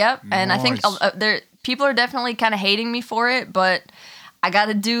 Yeah. Yep. Nice. And I think people are definitely kind of hating me for it, but I got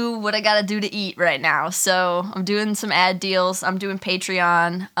to do what I got to do to eat right now. So I'm doing some ad deals. I'm doing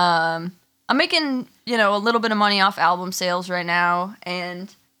Patreon. I'm making, a little bit of money off album sales right now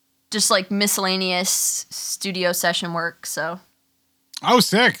and just like miscellaneous studio session work. So. Oh,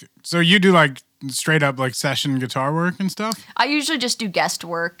 sick. So you do like straight up like session guitar work and stuff? I usually just do guest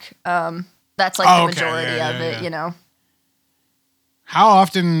work. That's like the majority of it. How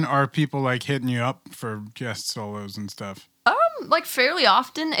often are people like hitting you up for guest solos and stuff? Like fairly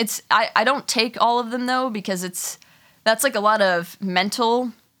often. I don't take all of them though because that's like a lot of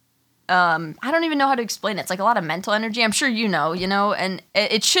mental. I don't even know how to explain it. It's like a lot of mental energy. I'm sure and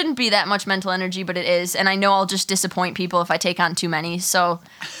it shouldn't be that much mental energy, but it is. And I know I'll just disappoint people if I take on too many. So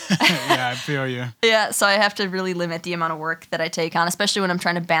yeah, I feel you. Yeah, so I have to really limit the amount of work that I take on, especially when I'm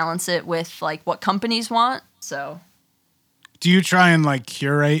trying to balance it with like what companies want. So. Do you try and like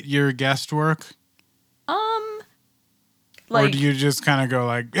curate your guest work? Or do you just kind of go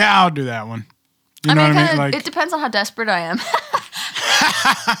like, yeah, I'll do that one? You know what I mean? Like, it depends on how desperate I am.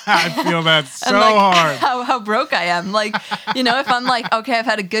 I feel that so like, hard. How broke I am. Like, if I'm like, okay, I've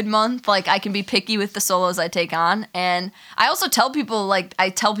had a good month, like I can be picky with the solos I take on. And I also tell people, like, I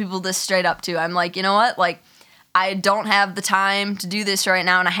tell people this straight up too. I'm like, you know what? Like, I don't have the time to do this right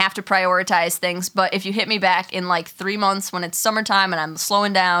now and I have to prioritize things. But if you hit me back in like 3 months when it's summertime and I'm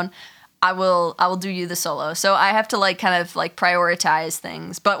slowing down, I will do you the solo. So I have to like kind of like prioritize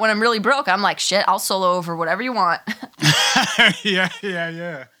things. But when I'm really broke, I'm like, shit, I'll solo over whatever you want.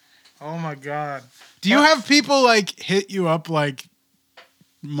 Yeah. Oh my God. Do you have people like hit you up like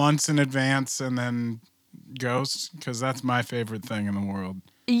months in advance and then ghost? Because that's my favorite thing in the world.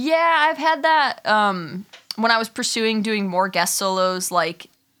 Yeah, I've had that when I was pursuing doing more guest solos like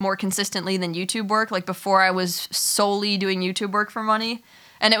more consistently than YouTube work. Like before I was solely doing YouTube work for money.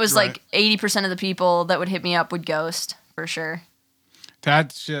 And it was like 80% of the people that would hit me up would ghost, for sure.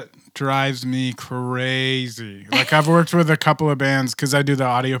 That shit drives me crazy. Like, I've worked with a couple of bands, because I do the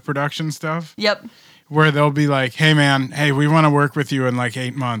audio production stuff. Yep. Where they'll be like, hey, man, we want to work with you in like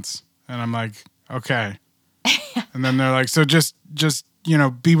 8 months. And I'm like, okay. And then they're like, so just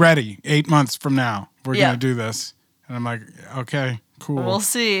be ready. 8 months from now, we're going to do this. And I'm like, okay, cool. We'll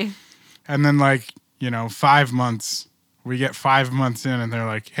see. And then 5 months. We get 5 months in and they're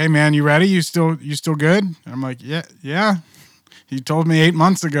like, hey man, you ready? You still good? And I'm like, yeah. You told me 8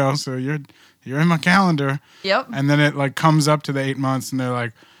 months ago, so you're in my calendar. Yep. And then it like comes up to the 8 months and they're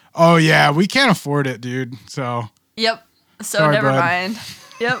like, oh yeah, we can't afford it, dude. So. Yep. So sorry, never bud. mind.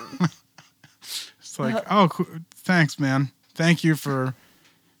 Yep. It's like, oh, cool. Thanks, man. Thank you for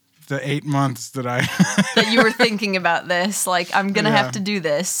the 8 months that that you were thinking about this. Like, I'm going to have to do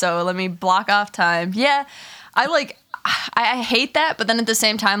this. So let me block off time. Yeah. I hate that, but then at the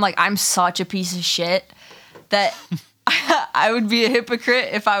same time, like, I'm such a piece of shit that I would be a hypocrite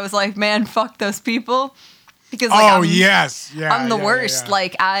if I was like, man, fuck those people. Because, like, yes. Yeah, I'm the worst. Yeah.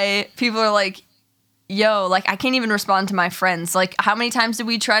 Like, people are like, yo, like, I can't even respond to my friends. Like, how many times did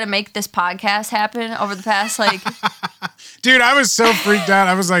we try to make this podcast happen over the past, like... Dude, I was so freaked out.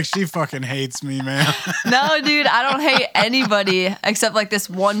 I was like, she fucking hates me, man. No, dude, I don't hate anybody except, like, this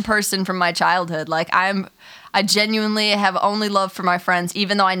one person from my childhood. Like, I genuinely have only love for my friends,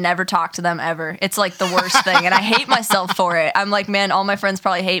 even though I never talk to them ever. It's like the worst thing, and I hate myself for it. I'm like, man, all my friends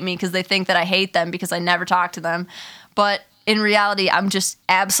probably hate me because they think that I hate them because I never talk to them. But in reality, I'm just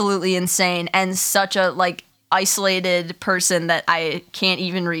absolutely insane and such a like isolated person that I can't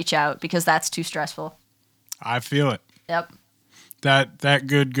even reach out because that's too stressful. I feel it. Yep. That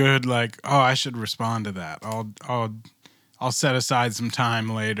good like, oh, I should respond to that. I'll set aside some time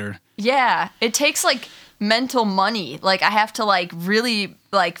later. Yeah, it takes like mental money. Like I have to like really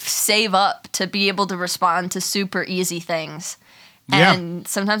like save up to be able to respond to super easy things. And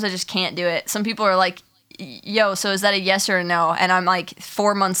sometimes I just can't do it. Some people are like, yo, so is that a yes or a no? And I'm like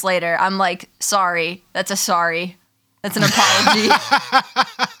 4 months later, I'm like, sorry. That's a sorry. That's an apology.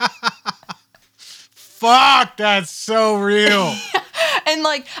 Fuck, that's so real. And,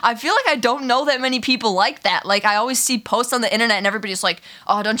 like, I feel like I don't know that many people like that. Like, I always see posts on the internet and everybody's like,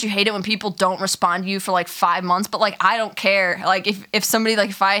 oh, don't you hate it when people don't respond to you for, like, 5 months? But, like, I don't care. Like, if somebody,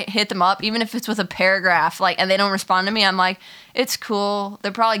 like, if I hit them up, even if it's with a paragraph, like, and they don't respond to me, I'm like, it's cool.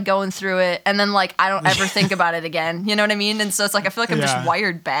 They're probably going through it. And then, like, I don't ever think about it again. You know what I mean? And so it's like, I feel like I'm just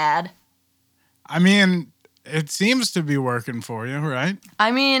wired bad. I mean, it seems to be working for you, right? I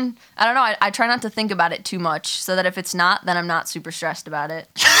mean, I don't know. I try not to think about it too much so that if it's not, then I'm not super stressed about it.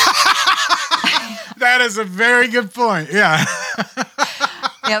 That is a very good point. Yeah.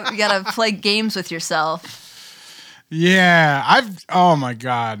 Yep, you gotta play games with yourself. Yeah. Oh my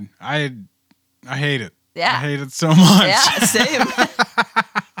God. I hate it. Yeah. I hate it so much. Yeah, same.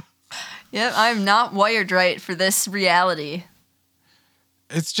 Yep, I'm not wired right for this reality.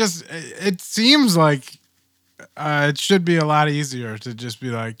 It's just, it seems like it should be a lot easier to just be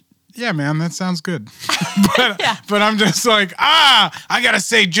like, yeah, man, that sounds good. But I'm just like, I gotta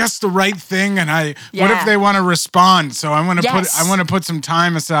say just the right thing, and what if they want to respond? So I want to put some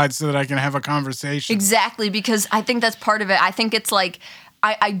time aside so that I can have a conversation. Exactly, because I think that's part of it. I think it's like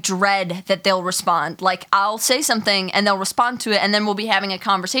I dread that they'll respond. Like, I'll say something and they'll respond to it, and then we'll be having a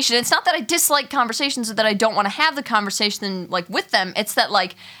conversation. It's not that I dislike conversations or that I don't want to have the conversation like with them. It's that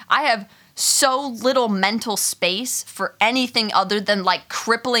like I have so little mental space for anything other than like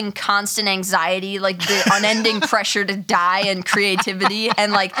crippling constant anxiety, like the unending pressure to die and creativity.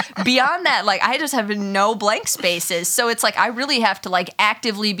 And like beyond that, like I just have no blank spaces. So it's like I really have to like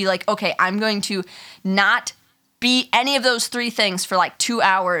actively be like, okay, I'm going to not be any of those three things for like 2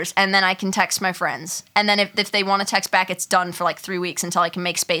 hours, and then I can text my friends. And then if they want to text back, it's done for like 3 weeks until I can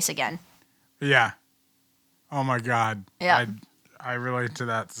make space again. Yeah. Oh my God. Yeah. I relate to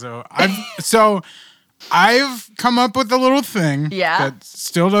that. So I've come up with a little thing that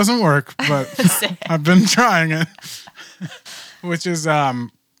still doesn't work, but I've been trying it. Which is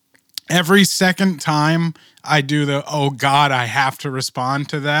every second time I do oh God, I have to respond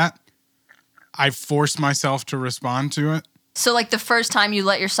to that, I force myself to respond to it. So like the first time you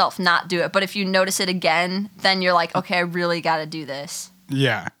let yourself not do it, but if you notice it again, then you're like, okay, I really got to do this.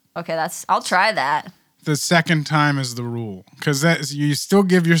 Yeah. Okay, I'll try that. The second time is the rule, because you still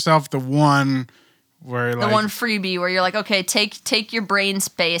give yourself the one where the one freebie where you're like, okay, take your brain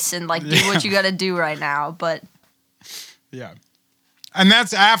space and like do what you got to do right now. But yeah, and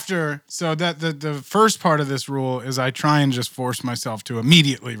that's after. So that the first part of this rule is I try and just force myself to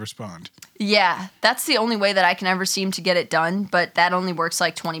immediately respond. Yeah, that's the only way that I can ever seem to get it done, but that only works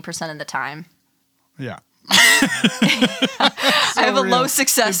like 20% of the time. Yeah. I have a low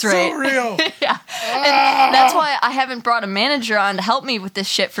success rate. So real. Yeah. And that's why I haven't brought a manager on to help me with this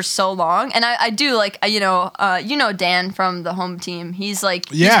shit for so long. And I do like, you know Dan from the home team. He's like,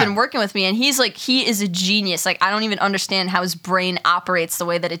 he's been working with me, and he's like, he is a genius. Like, I don't even understand how his brain operates the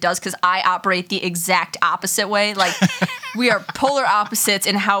way that it does, because I operate the exact opposite way. Like, we are polar opposites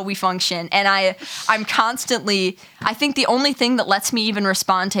in how we function. And I'm constantly, I think the only thing that lets me even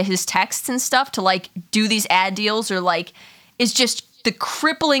respond to his texts and stuff to like do these ad deals or like is just the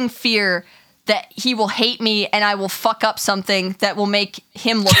crippling fear that he will hate me and I will fuck up something that will make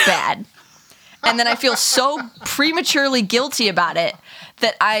him look bad. And then I feel so prematurely guilty about it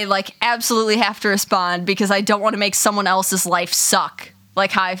that I like absolutely have to respond because I don't want to make someone else's life suck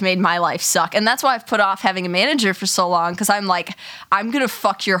like how I've made my life suck. And that's why I've put off having a manager for so long, because I'm like, I'm going to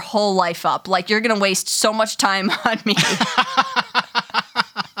fuck your whole life up. Like, you're going to waste so much time on me.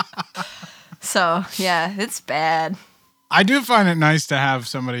 So, yeah, it's bad. I do find it nice to have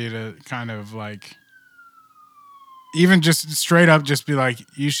somebody to kind of like, even just straight up just be like,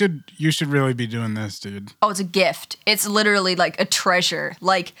 you should really be doing this, dude. Oh, it's a gift. It's literally like a treasure.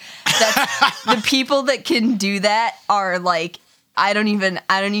 Like, that's, the people that can do that are like, I don't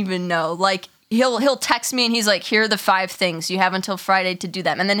even know. Like, he'll text me and he's like, here are the 5 things. You have until Friday to do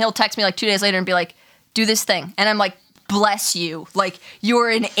them. And then he'll text me like 2 days later and be like, do this thing. And I'm like, bless you. Like, you're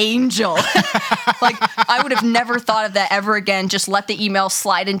an angel. Like, I would have never thought of that ever again. Just let the email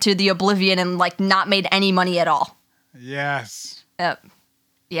slide into the oblivion and like not made any money at all. Yes. Yep.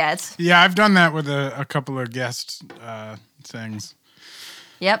 Yeah, I've done that with a couple of guest things.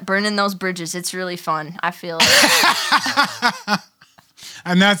 Yep, burning those bridges. It's really fun. I feel it.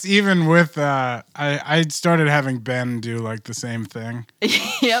 And that's even with, I started having Ben do like the same thing.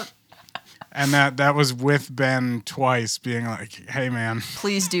 Yep. And that was with Ben twice being like, hey, man.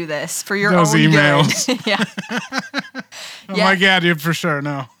 Please do this for your those own emails. Good. Yeah. I'm like, yeah, dude, for sure,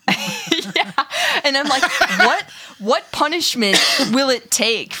 no. Yeah. And I'm like, what punishment will it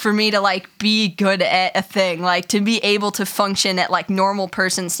take for me to like be good at a thing, like to be able to function at like normal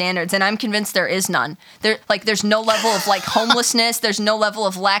person standards? And I'm convinced there is none. There's no level of like homelessness. There's no level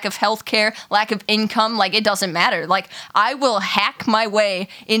of lack of health care, lack of income. Like, it doesn't matter. Like, I will hack my way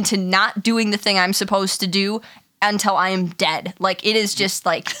into not doing the thing I'm supposed to do until I am dead. Like, it is just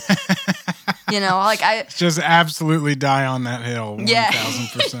like, like I just absolutely die on that hill.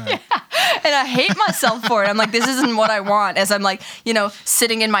 1,000%. Yeah. And I hate myself for it. I'm like, this isn't what I want. As I'm like,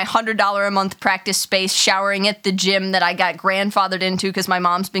 sitting in my $100 a month practice space, showering at the gym that I got grandfathered into because my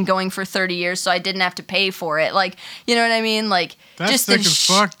mom's been going for 30 years, so I didn't have to pay for it. Like, you know what I mean? Like, that's just sick as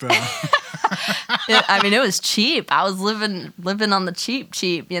fuck, though. I mean, it was cheap. I was living on the cheap,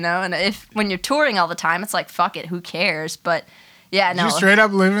 and when you're touring all the time, it's like, fuck it, who cares? But Yeah, Did no. you straight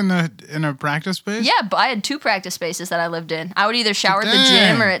up live in a practice space? Yeah, but I had 2 practice spaces that I lived in. I would either shower at the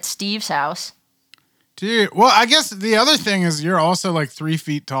Dang. gym or at Steve's house. Dude, well, I guess the other thing is you're also like 3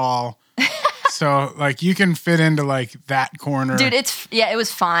 feet tall. So like you can fit into like that corner. Dude, it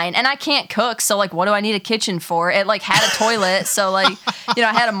was fine. And I can't cook, so like what do I need a kitchen for? It like had a toilet, so like,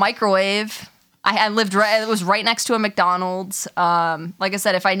 I had a microwave. I lived it was right next to a McDonald's. Like I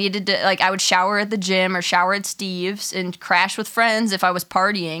said, if I needed to, like I would shower at the gym or shower at Steve's and crash with friends if I was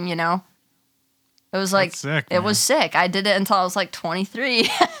partying, It was like, That's sick, it man. was sick. I did it until I was like 23.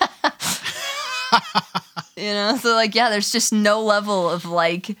 So like, yeah, there's just no level of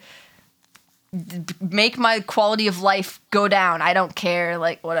like, make my quality of life go down. I don't care,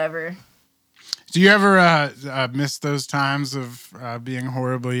 like whatever. Do you ever miss those times of being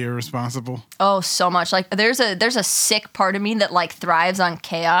horribly irresponsible? Oh, so much. Like there's a sick part of me that like thrives on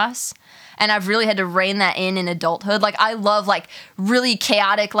chaos. And I've really had to rein that in adulthood. Like I love like really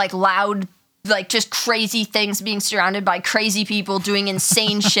chaotic, like loud, like just crazy things, being surrounded by crazy people doing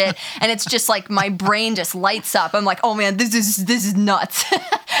insane shit. And it's just like my brain just lights up. I'm like, oh man, this is nuts.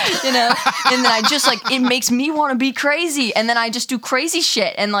 And then I just like, it makes me want to be crazy. And then I just do crazy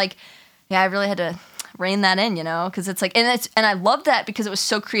shit. And like, yeah, I really had to rein that in, because it's like, and I love that because it was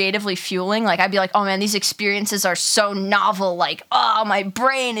so creatively fueling. Like I'd be like, oh man, these experiences are so novel. Like, oh, my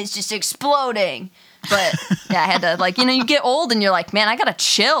brain is just exploding. But yeah, I had to like, you get old and you're like, man, I gotta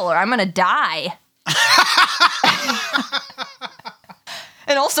chill or I'm gonna die.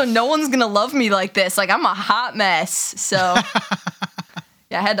 And also, no one's gonna love me like this. Like I'm a hot mess. So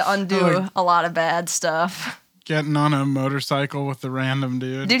yeah, I had to undo a lot of bad stuff. Getting on a motorcycle with the random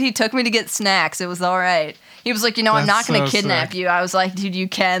dude. Dude, he took me to get snacks. It was all right. He was like, I'm not That's going to so kidnap sick. you. I was like, dude, you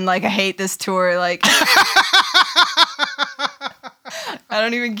can. Like, I hate this tour. Like, I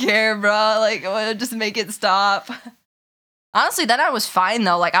don't even care, bro. Like, I want to just make it stop. Honestly, then I was fine,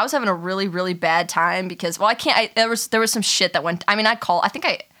 though. Like, I was having a really, really bad time because, well, there was some shit that went, I mean, I think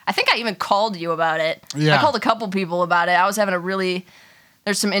I even called you about it. Yeah. I called a couple people about it. I was having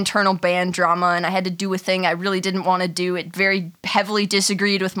there's some internal band drama, and I had to do a thing I really didn't want to do. It very heavily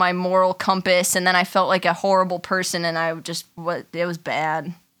disagreed with my moral compass, and then I felt like a horrible person, and it was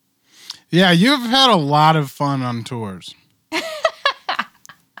bad. Yeah, you've had a lot of fun on tours. You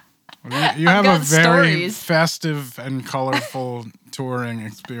have a got very stories. festive and colorful touring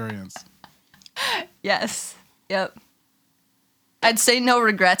experience. Yes. Yep. I'd say no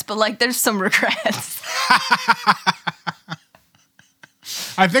regrets, but like there's some regrets.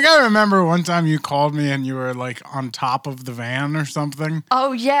 I think I remember one time you called me and you were like on top of the van or something.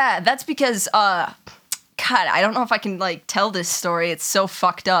 Oh yeah, that's because God, I don't know if I can like tell this story. It's so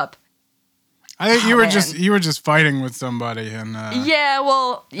fucked up. I think man. you were just fighting with somebody and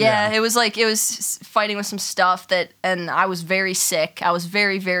It was fighting with some stuff and I was very sick. I was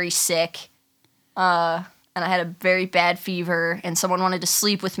very, very sick. And I had a very bad fever, and someone wanted to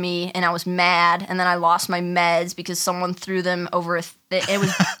sleep with me, and I was mad, and then I lost my meds because someone threw them over it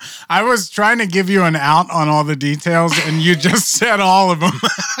was... I was trying to give you an out on all the details, and you just said all of them.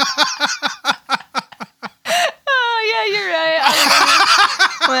 Oh, yeah, you're right.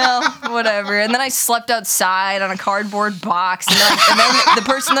 Well, whatever. And then I slept outside on a cardboard box, and then the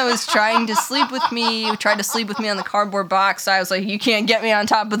person that was trying to sleep with me tried to sleep with me on the cardboard box, so I was like, you can't get me on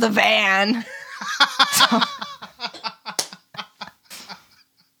top of the van.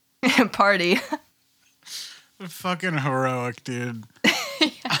 Party. Fucking heroic, dude.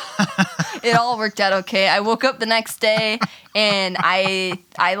 It all worked out okay. I woke up the next day and I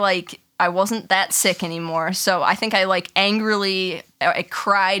wasn't that sick anymore. So I think I like angrily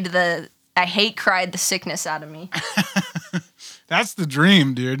cried the sickness out of me. That's the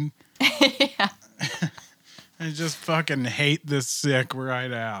dream, dude. Yeah. I just fucking hate this sick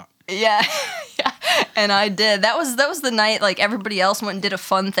right out. Yeah. Yeah. And I did. That was the night like everybody else went and did a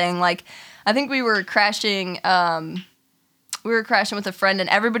fun thing. Like I think we were crashing with a friend and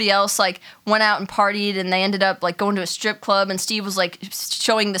everybody else like went out and partied and they ended up like going to a strip club and Steve was like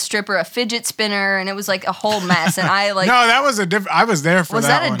showing the stripper a fidget spinner and it was like a whole mess and I like No, that was a different I was there for Was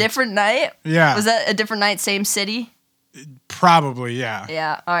that that a one. different night? Yeah. Was that a different night, same city? Probably, yeah.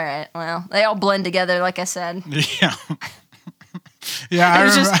 Yeah, all right. Well, they all blend together like I said. Yeah. Yeah, It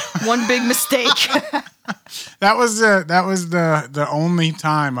was I remember. just one big mistake. That was the only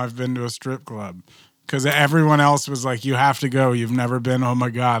time I've been to a strip club because everyone else was like, "You have to go. You've never been. Oh my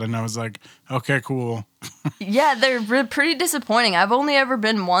god!" And I was like, "Okay, cool." Yeah, they're pretty disappointing. I've only ever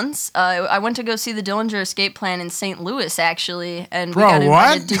been once. I went to go see the Dillinger Escape Plan in St. Louis, actually, and Bro, we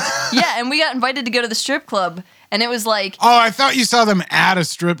got invited what? and we got invited to go to the strip club. And it was like, Oh, I thought you saw them at a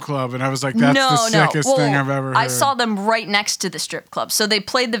strip club, and I was like, that's the sickest Well, thing I've ever heard. I saw them right next to the strip club. So they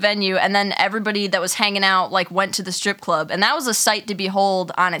played the venue, and then everybody that was hanging out like went to the strip club, and that was a sight to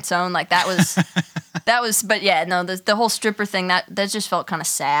behold on its own. Like that was but yeah, no, the whole stripper thing, that just felt kind of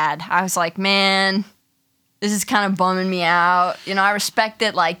sad. I was like, man, this is kind of bumming me out. You know, I respect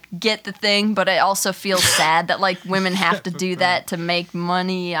it, like, get the thing, but it also feels sad that, like, women have to do that to make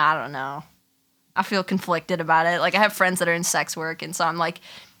money. I don't know. I feel conflicted about it. Like, I have friends that are in sex work, and so I'm like,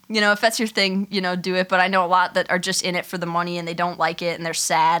 you know, if that's your thing, you know, do it. But I know a lot that are just in it for the money, and they don't like it, and they're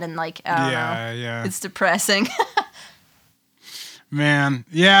sad, and, like, I don't know. Yeah. It's depressing. Man,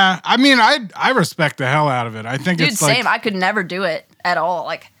 yeah. I mean, I respect the hell out of it. I think Dude, it's like... same. I could never do it at all.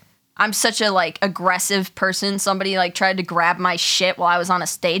 Like, I'm such a, like, aggressive person. Somebody, like, tried to grab my shit while I was on a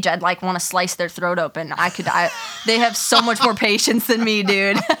stage. I'd, like, want to slice their throat open. They have so much more patience than me,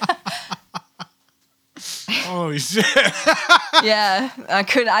 dude. Holy shit. Yeah,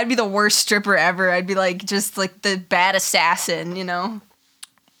 I'd be the worst stripper ever. I'd be, like, just, like, the bad assassin, you know?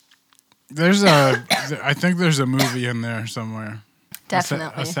 I think there's a movie in there somewhere.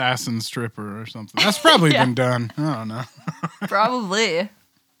 Definitely. Assassin stripper or something. That's probably been done. I don't know. Probably.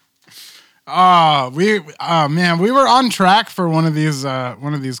 Oh, man, we were on track for one of these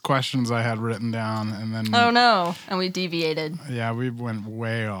questions I had written down, and then Oh no, and we deviated. Yeah, we went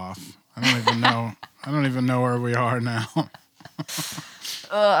way off. I don't even know. I don't even know where we are now.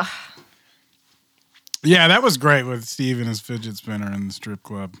 Ugh. Yeah, that was great with Steve and his fidget spinner in the strip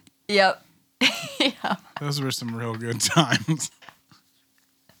club. Yep. Yeah. Those were some real good times.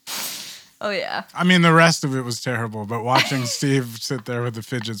 Oh yeah. I mean, the rest of it was terrible, but watching Steve sit there with the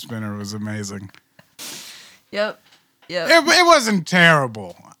fidget spinner was amazing. Yep. It wasn't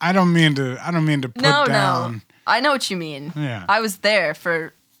terrible. I don't mean to put down. No. I know what you mean. Yeah. I was there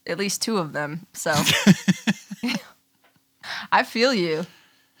for at least 2 of them, so I feel you.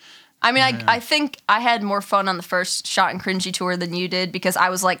 I mean, I think I had more fun on the first Shot and Cringy tour than you did because I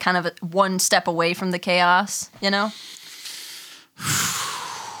was like kind of one step away from the chaos, you know?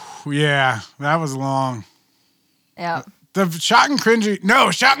 Yeah, that was long. Yeah. The Shot and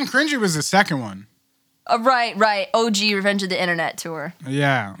Cringy was the second one. Right. OG Revenge of the Internet tour.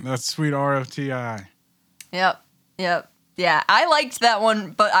 Yeah, that's Sweet ROTI. Yep. Yeah, I liked that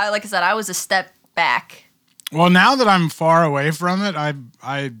one, but like I said, I was a step back. Well, now that I'm far away from it, I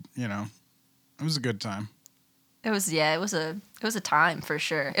you know, it was a good time. It was a time for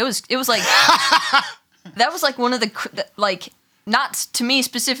sure. It was like that was like one of the like, not to me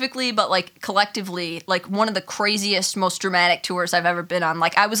specifically, but like collectively, like one of the craziest, most dramatic tours I've ever been on.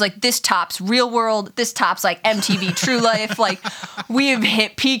 Like I was like, this tops Real World, this tops like MTV True Life. Like we have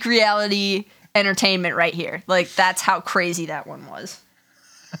hit peak reality entertainment right here. Like that's how crazy that one was.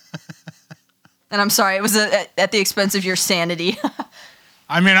 And I'm sorry, it was at the expense of your sanity.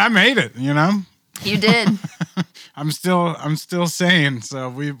 I mean, I made it, you know? You did. I'm still sane, so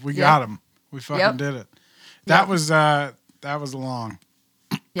we got him. We fucking did it. That was long.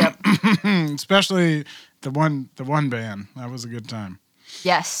 Yep. Especially the one band. That was a good time.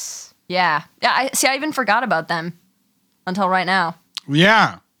 Yes. Yeah. Yeah. I even forgot about them until right now.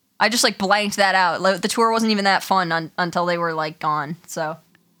 Yeah. I just like blanked that out. Like, the tour wasn't even that fun until they were like gone. So.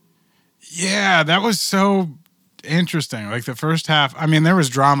 Yeah, that was so interesting. Like the first half, I mean, there was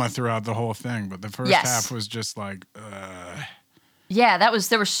drama throughout the whole thing, but the first half was just like, Yeah,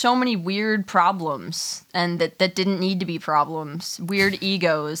 there were so many weird problems, and that didn't need to be problems. Weird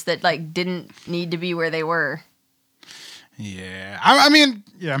egos that like didn't need to be where they were. Yeah, I mean,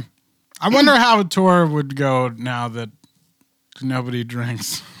 yeah. I wonder how a tour would go now that nobody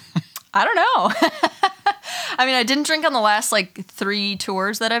drinks. I don't know. I mean, I didn't drink on the last like 3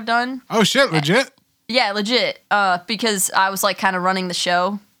 tours that I've done. Oh shit, legit? Yeah, legit. Because I was like kind of running the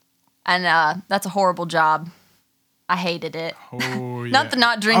show, and that's a horrible job. I hated it. Oh yeah. Not the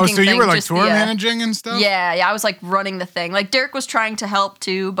not drinking thing. Oh, so you were like just tour managing and stuff? Yeah, I was like running the thing. Like Derek was trying to help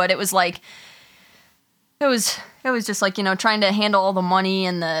too, but it was like it was just like, you know, trying to handle all the money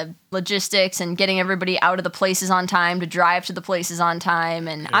and the logistics and getting everybody out of the places on time to drive to the places on time,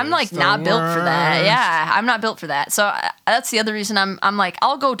 and I'm like not built for that. Yeah, I'm not built for that. So that's the other reason I'm like,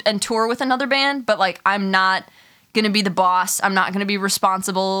 I'll go and tour with another band, but like I'm not going to be the boss. I'm not going to be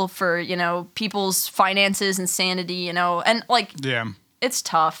responsible for, you know, people's finances and sanity, you know, and like, yeah, it's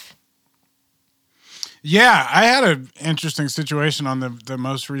tough. Yeah, I had an interesting situation on the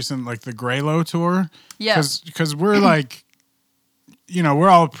most recent, like the Greylow tour. Yeah. Because we're like, you know, we're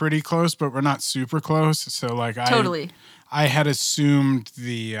all pretty close, but we're not super close. So like Totally. I had assumed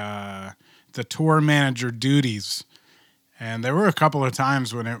the tour manager duties. And there were a couple of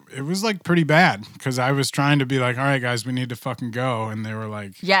times when it was like pretty bad because I was trying to be like, all right, guys, we need to fucking go. And they were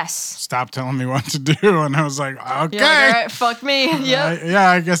like, Yes. stop telling me what to do. And I was like, okay. You're like, all right, fuck me. Yep. Yeah,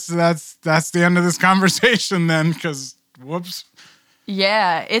 I guess that's the end of this conversation then because whoops.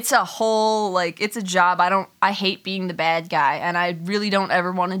 Yeah, it's a whole, like, it's a job. I hate being the bad guy, and I really don't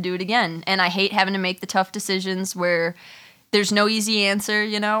ever want to do it again. And I hate having to make the tough decisions where there's no easy answer,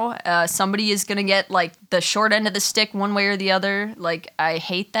 you know? Somebody is going to get, like, the short end of the stick one way or the other. Like, I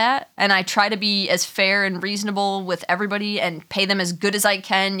hate that. And I try to be as fair and reasonable with everybody and pay them as good as I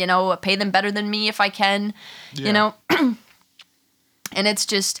can, you know? Pay them better than me if I can, you know? And it's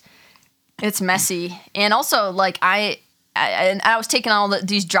just, it's messy. And also, like, I was taking all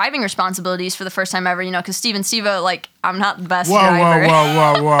these driving responsibilities for the first time ever, you know, because Steve and Steva, like, I'm not the best driver.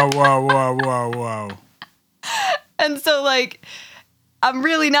 Whoa. And so, like, I'm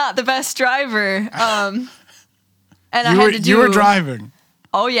really not the best driver. And I had to do... You were driving.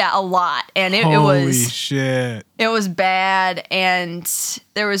 Oh, yeah, a lot. And it Holy was... shit. It was bad. And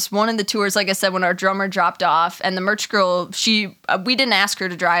there was one of the tours, like I said, when our drummer dropped off. And the merch girl, we didn't ask her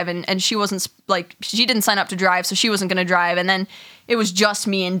to drive. And she wasn't, like... She didn't sign up to drive, so she wasn't going to drive. And then it was just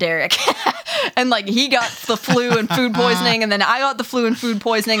me and Derek. And, like, he got the flu and food poisoning. And then I got the flu and food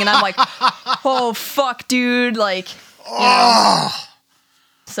poisoning. And I'm like, oh, fuck, dude. Like, you know.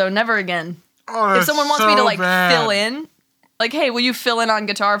 So never again. Oh, if someone wants me to, like, bad. fill in... Like, hey, will you fill in on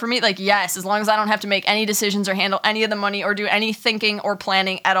guitar for me? Like, yes, as long as I don't have to make any decisions or handle any of the money or do any thinking or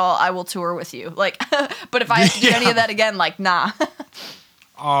planning at all, I will tour with you. Like, but if I have to do any of that again, like, nah.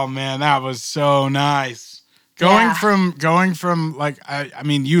 Oh man, that was so nice. Going from like, I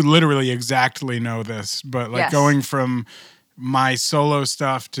mean, you literally exactly know this, but like Yes. going from my solo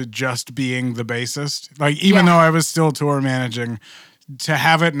stuff to just being the bassist, like even though I was still tour managing, to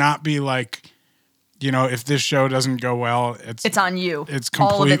have it not be like, you know, if this show doesn't go well, it's on you. It's All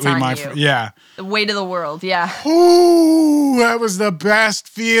of completely it's on my you. yeah. The weight of the world, yeah. Ooh, that was the best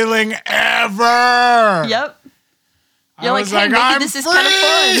feeling ever. Yep. I You're like, was hey, maybe I'm this is free.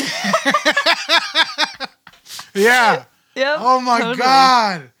 kind of fun. Yeah. Yep. Oh my totally.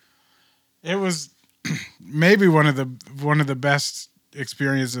 God. It was maybe one of the best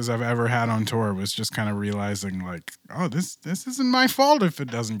experiences I've ever had on tour was just kind of realizing like, oh, this isn't my fault if it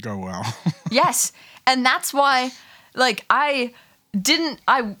doesn't go well. Yes. And that's why, like, I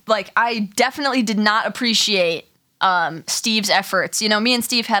definitely did not appreciate Steve's efforts. You know, me and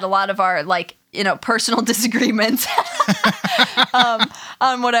Steve had a lot of our, like, you know, personal disagreements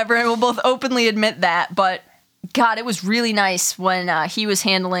on whatever, and we'll both openly admit that. But God, it was really nice when he was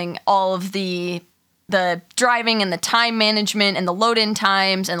handling all of the driving and the time management and the load-in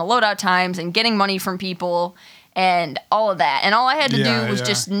times and the load-out times and getting money from people and all of that. And all I had to do was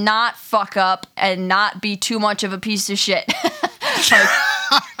just not fuck up and not be too much of a piece of shit. Like,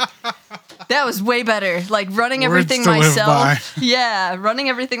 that was way better. Like, running everything myself. Yeah, running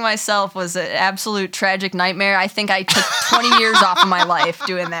everything myself was an absolute tragic nightmare. I think I took 20 years off of my life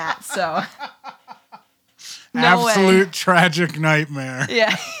doing that, so... No Absolute way. tragic nightmare.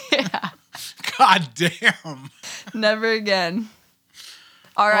 Yeah. God damn. Never again.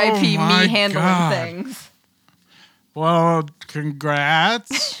 R.I.P. Oh my me handling God. things. Well,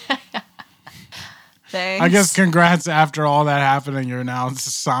 congrats. Thanks. I guess congrats after all that happening. You're now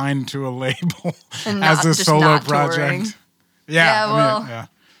signed to a label And as not- a just solo not project. touring. Yeah. Yeah, well, I mean, yeah.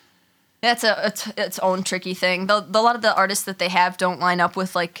 That's its own tricky thing. A lot of the artists that they have don't line up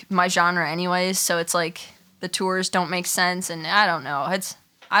with, like, my genre anyways, so it's like the tours don't make sense, and I don't know.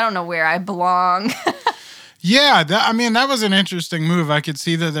 I don't know where I belong. Yeah, that was an interesting move. I could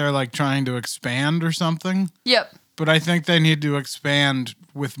see that they're like trying to expand or something. Yep. But I think they need to expand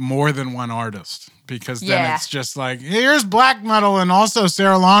with more than one artist because then it's just like, here's black metal and also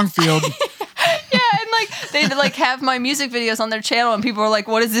Sarah Longfield. Yeah, and like they like have my music videos on their channel, and people are like,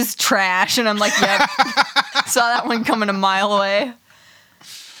 "What is this trash?" And I'm like, "Yep." Saw that one coming a mile away.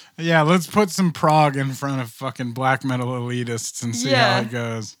 Yeah, let's put some prog in front of fucking black metal elitists and see how it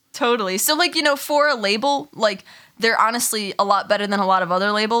goes. Totally. So, like, you know, for a label, like, they're honestly a lot better than a lot of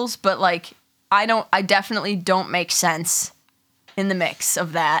other labels, but, like, I definitely don't make sense in the mix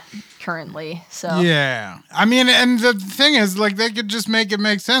of that currently. So Yeah. I mean, and the thing is, like, they could just make it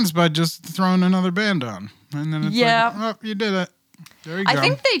make sense by just throwing another band on. And then it's like, oh, you did it. There you go. I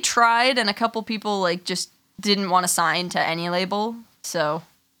think they tried, and a couple people, like, just didn't want to sign to any label. So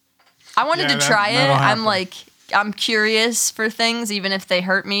I wanted to try it. happen. I'm curious for things, even if they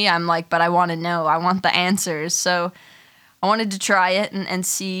hurt me. I'm like, but I want to know. I want the answers. So I wanted to try it and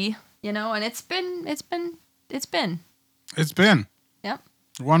see, you know, and it's been. It's been Yep.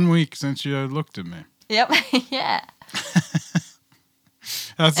 1 week since you looked at me. Yep. Yeah.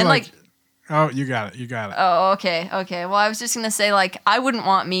 That's And, like, oh, you got it. You got it. Oh, okay. Well, I was just going to say, like, I wouldn't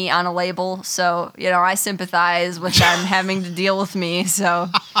want me on a label. So, I sympathize with them having to deal with me. So,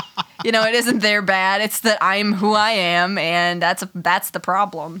 it isn't their bad. It's that I'm who I am. And that's the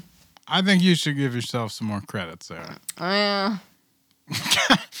problem. I think you should give yourself some more credit, Sarah. Yeah.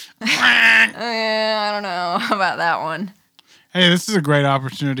 I don't know about that one. Hey, this is a great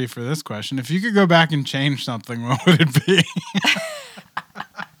opportunity for this question. If you could go back and change something, what would it be?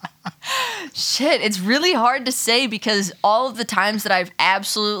 Shit, it's really hard to say because all of the times that I've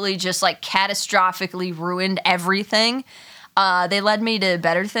absolutely just like catastrophically ruined everything, they led me to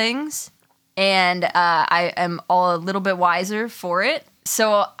better things, and I am a little bit wiser for it.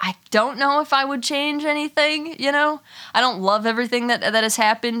 So I don't know if I would change anything, I don't love everything that has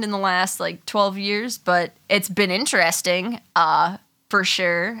happened in the last like 12 years, but it's been interesting, for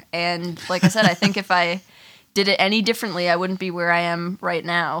sure. And like I said, I think if I did it any differently, I wouldn't be where I am right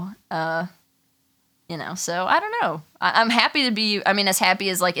now. So I don't know. I'm happy to be, as happy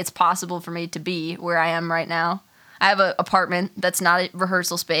as like it's possible for me to be where I am right now. I have an apartment that's not a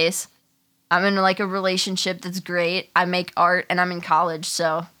rehearsal space. I'm in like a relationship that's great. I make art and I'm in college,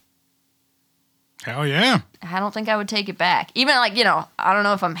 so. Hell yeah. I don't think I would take it back. Even like, I don't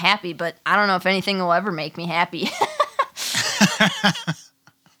know if I'm happy, but I don't know if anything will ever make me happy.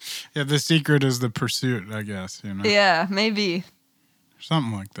 Yeah, the secret is the pursuit, I guess, Yeah, maybe.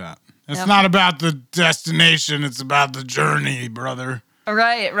 Something like that. It's not about the destination, it's about the journey, brother.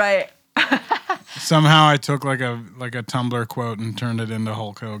 Right. Somehow I took like a Tumblr quote and turned it into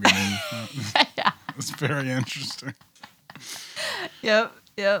Hulk Hogan. Yeah. It's very interesting. Yep.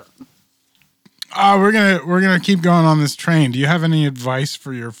 We're gonna keep going on this train. Do you have any advice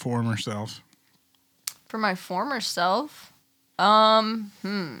for your former self? For my former self?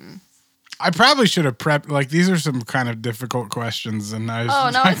 I probably should have prepped. Like, these are some kind of difficult questions, and I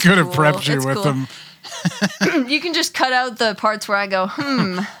could have prepped you with them. You can just cut out the parts where I go,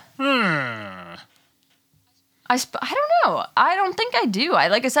 I don't know. I don't think I do.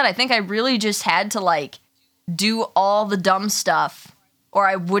 Like I said, I think I really just had to like do all the dumb stuff, or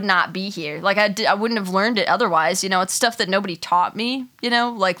I would not be here. Like I wouldn't have learned it otherwise. It's stuff that nobody taught me.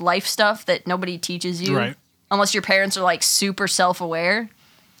 Like life stuff that nobody teaches you, right? Unless your parents are like super self-aware.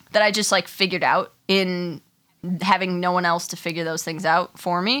 That I just like figured out in having no one else to figure those things out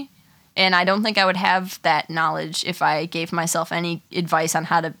for me. And I don't think I would have that knowledge if I gave myself any advice on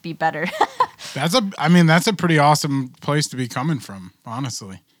how to be better. That's a pretty awesome place to be coming from,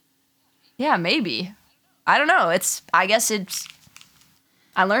 honestly. Yeah, maybe. I don't know.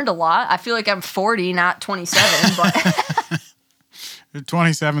 I learned a lot. I feel like I'm 40, not 27, but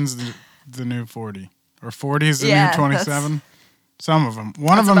 27's the new 40. Or 40 is the new 27. Some of them.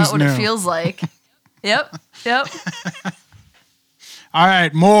 One of them is new. That's about what it feels like. Yep. All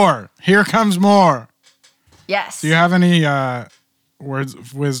right, more. Here comes more. Yes. Do you have any words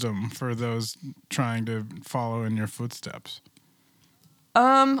of wisdom for those trying to follow in your footsteps?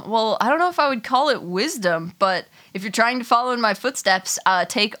 Well, I don't know if I would call it wisdom, but if you're trying to follow in my footsteps,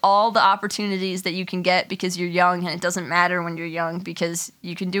 take all the opportunities that you can get because you're young, and it doesn't matter when you're young because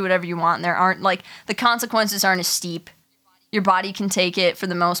you can do whatever you want, and there aren't, like, the consequences aren't as steep. Your body can take it for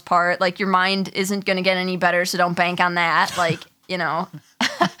the most part. Like, your mind isn't going to get any better, so don't bank on that. Like,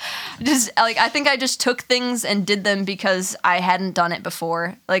 just, like, I think I just took things and did them because I hadn't done it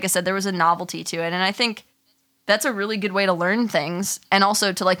before. Like I said, there was a novelty to it, and I think that's a really good way to learn things and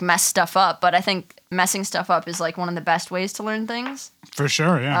also to, like, mess stuff up. But I think messing stuff up is, like, one of the best ways to learn things. For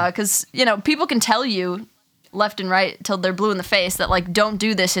sure, yeah. Because, people can tell you left and right till they're blue in the face that, like, don't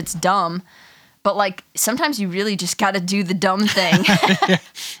do this, it's dumb. But like sometimes you really just got to do the dumb thing. Yeah.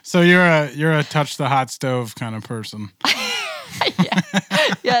 So you're a touch the hot stove kind of person.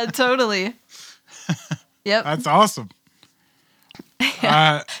 Yeah, totally. Yep. That's awesome.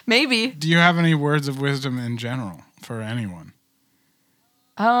 Yeah, maybe. Do you have any words of wisdom in general for anyone?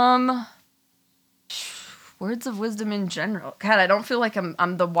 Words of wisdom in general. God, I don't feel like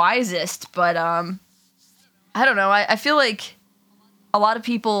I'm the wisest, but I don't know. I feel like a lot of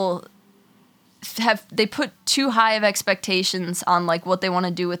people they put too high of expectations on like what they want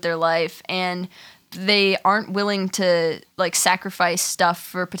to do with their life, and they aren't willing to like sacrifice stuff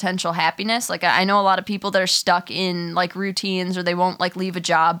for potential happiness. Like I know a lot of people that are stuck in like routines, or they won't like leave a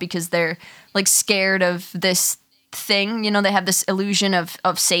job because they're like scared of this thing. They have this illusion of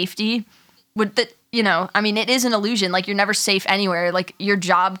safety. It is an illusion. Like, you're never safe anywhere. Like, your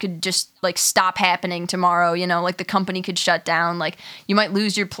job could just, like, stop happening tomorrow, like, the company could shut down. Like, you might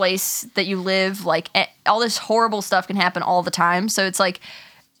lose your place that you live. Like, all this horrible stuff can happen all the time. So it's, like,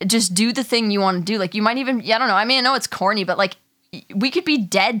 just do the thing you want to do. Like, you might even, I don't know. I mean, I know it's corny, but, like, we could be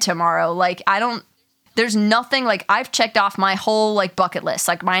dead tomorrow. Like, there's nothing, like, I've checked off my whole, like, bucket list.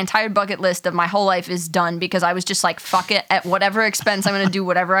 Like, my entire bucket list of my whole life is done because I was just like, fuck it, at whatever expense, I'm going to do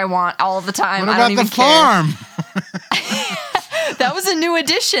whatever I want all the time. What I don't about even the farm? That was a new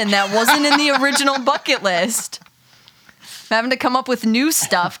addition. That wasn't in the original bucket list. I'm having to come up with new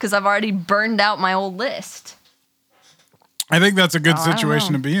stuff because I've already burned out my old list. I think that's a good Oh, I don't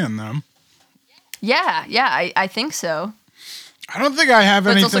situation know. to be in, though. Yeah, I think so. I don't think I have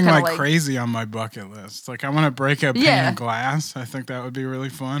But it's also anything kinda like like- crazy on my bucket list. Like, I want to break a pane Yeah. of glass. I think that would be really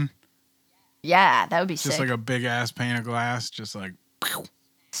fun. Yeah, that would be Just sick. like a big ass pane of glass, just like, you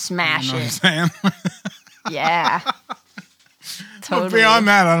Smash know what I'm it. saying? Yeah. But Totally. beyond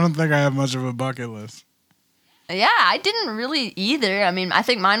that, I don't think I have much of a bucket list. Yeah, I didn't really either. I mean, I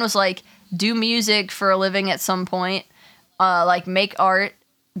think mine was like do music for a living at some point, like make art,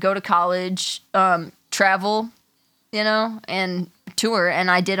 go to college, travel, and tour. And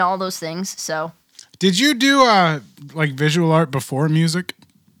I did all those things. So Did you do like visual art before music?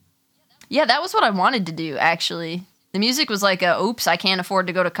 yeah, that was what I wanted to do, actually. The music was like a, oops, I can't afford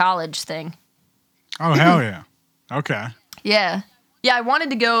to go to college thing. Oh, hell yeah. Okay. Yeah. Yeah, I wanted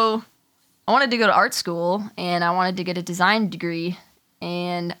to go to art school and I wanted to get a design degree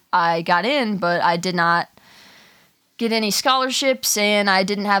and I got in, but I did not get any scholarships and I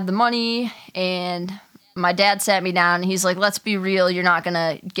didn't have the money and my dad sat me down and he's like, let's be real, you're not going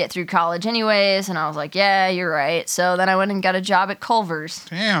to get through college anyways. And I was like, yeah, you're right. So then I went and got a job at Culver's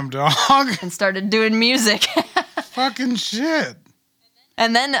Damn, dog. and started doing music. Fucking shit.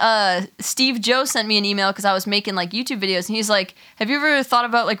 And then Steve Joe sent me an email because I was making like YouTube videos, and he's like, "Have you ever thought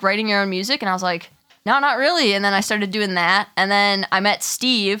about like writing your own music?" And I was like, "No, not really." And then I started doing that, and then I met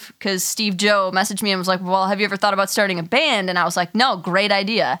Steve because Steve Joe messaged me and was like, "Well, have you ever thought about starting a band?" And I was like, "No, great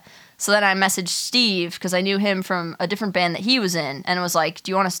idea." So then I messaged Steve because I knew him from a different band that he was in, and it was like,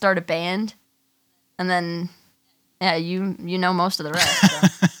 "Do you want to start a band?" And then, yeah, you know most of the rest. So.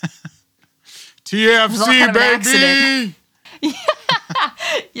 was all TFC, kind of an baby.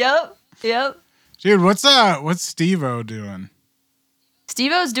 Yep. Dude, what's Steve-O doing?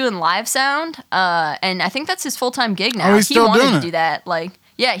 Steve-O's doing live sound, and I think that's his full-time gig now. Oh, he's still he wanted doing to it. do that. Like,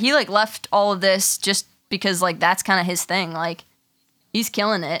 yeah, he like left all of this just because like that's kind of his thing. Like, he's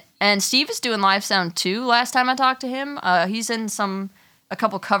killing it. And Steve is doing live sound too. Last time I talked to him, he's in a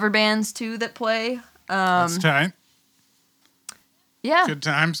couple cover bands too that play. That's tight. Yeah, Good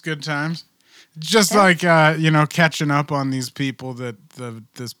times. Just like catching up on these people that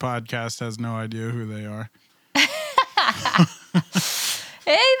this podcast has no idea who they are.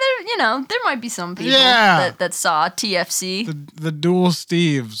 hey, there might be some people Yeah. that saw TFC. The dual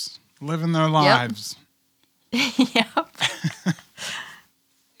Steves living their lives. Yep.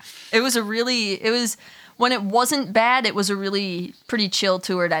 It was when it wasn't bad, it was a really pretty chill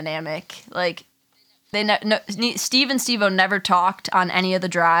tour dynamic. Like Steve and Steve-O never talked on any of the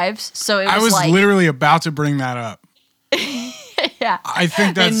drives, so it was I was like literally about to bring that up. yeah, I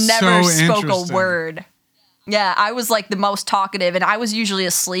think that's they never so spoke interesting. a word. Yeah, I was like the most talkative, and I was usually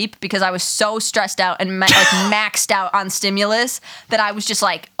asleep because I was so stressed out and maxed out on stimulus that I was just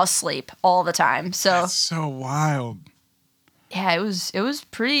like asleep all the time. So That's so wild. yeah, it was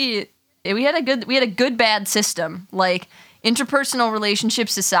pretty. We had a good bad system. Like interpersonal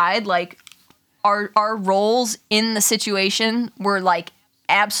relationships aside, like our roles in the situation were like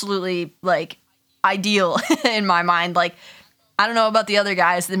absolutely like ideal in my mind. Like I don't know about the other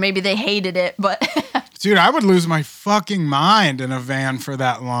guys, that maybe they hated it, but Dude, I would lose my fucking mind in a van for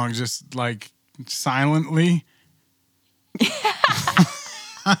that long, just like silently.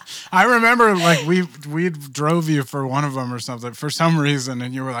 I remember like we drove you for one of them or something for some reason,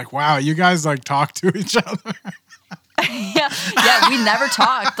 and you were like, "Wow, you guys like talk to each other." yeah, we never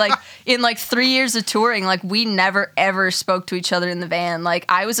talked. Like in like 3 years of touring, like we never ever spoke to each other in the van. Like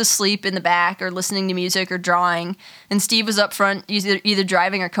I was asleep in the back or listening to music or drawing, and Steve was up front either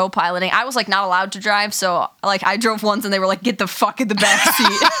driving or co-piloting. I was like not allowed to drive, so like I drove once and they were like, "Get the fuck in the back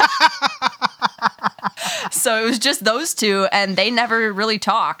seat." So it was just those two, and they never really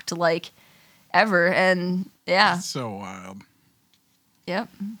talked like ever. And yeah, That's so wild, yep.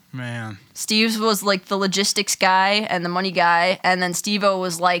 man. Steve's was like the logistics guy and the money guy, and then Steve-O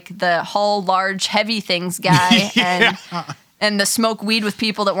was like the haul large heavy things guy and the smoke weed with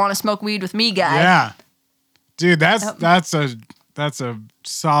people that want to smoke weed with me guy. Yeah, dude, that's a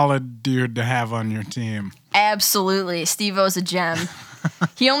solid dude to have on your team. Absolutely. Steve-O's a gem.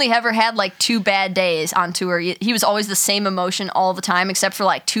 He only ever had like 2 bad days on tour. He was always the same emotion all the time except for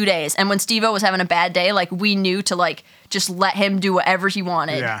like 2 days. And when Steve-O was having a bad day, like we knew to like just let him do whatever he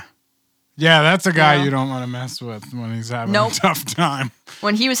wanted. Yeah. Yeah, that's a guy You know? you don't want to mess with when he's having Nope. a tough time.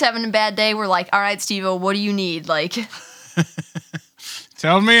 When he was having a bad day, we're like, all right, Steve-O, what do you need? Like,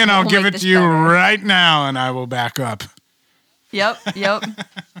 Tell me and I'll We'll give make it this to you better. right now and I will back up. yep.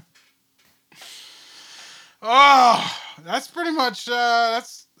 Oh, that's pretty much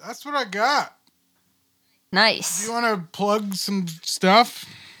that's what I got. Do Nice. you want to plug some stuff?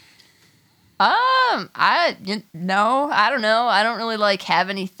 No, I don't know. I don't really like have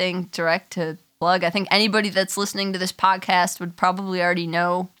anything direct to plug. I think anybody that's listening to this podcast would probably already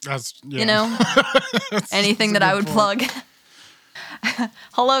know, That's yeah. you know, anything that I would plug.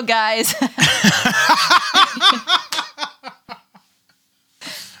 Hello, guys.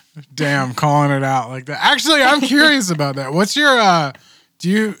 Damn, calling it out like that. Actually, I'm curious about that. What's your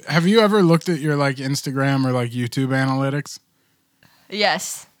have you ever looked at your like Instagram or like YouTube analytics?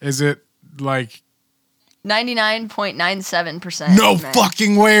 Yes. Is it like 99.97%. no men.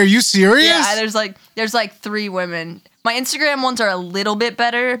 fucking way? Are you serious? Yeah, there's like 3 women. My Instagram ones are a little bit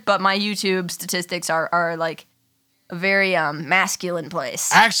better, but my YouTube statistics are like a very masculine place.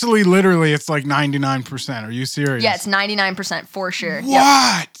 Actually, literally, it's like 99%. Are you serious? Yeah, it's 99% for sure.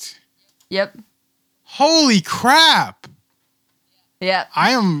 What? Yep. Holy crap! Yep.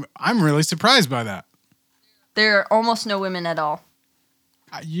 I'm really surprised by that. There are almost no women at all.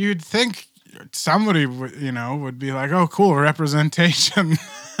 You'd think somebody would be like, "Oh, cool, representation."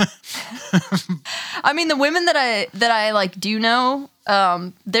 I mean, the women that I like do know,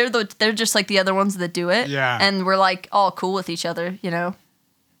 they're just like the other ones that do it. Yeah. And we're like all cool with each other, you know.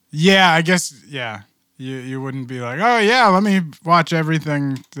 Yeah, I guess. Yeah, you wouldn't be like, "Oh yeah, let me watch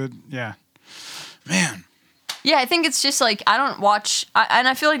everything." Yeah, man. Yeah, I think it's just like I don't watch, and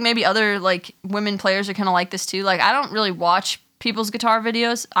I feel like maybe other like women players are kind of like this too. Like I don't really watch people's guitar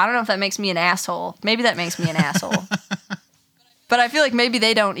videos. I don't know if that makes me an asshole. Maybe that makes me an asshole. But I feel like maybe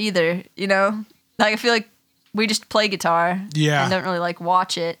they don't either, you know? Like I feel like we just play guitar Yeah. and don't really like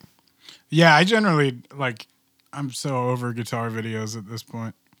watch it. Yeah, I generally like. I'm so over guitar videos at this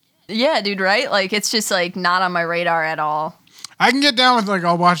point. Yeah, dude, right? Like it's just like not on my radar at all. I can get down with like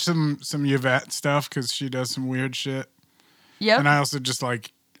I'll watch some Yvette stuff because she does some weird shit, Yep. and I also just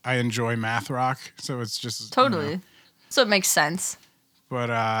like I enjoy math rock, so it's just Totally. So it makes sense. But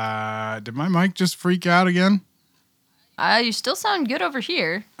did my mic just freak out again? You still sound good over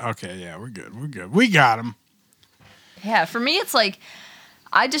here. Okay, yeah, we're good. We got him. Yeah, for me, it's like,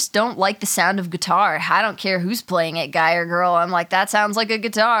 I just don't like the sound of guitar. I don't care who's playing it, guy or girl. I'm like, that sounds like a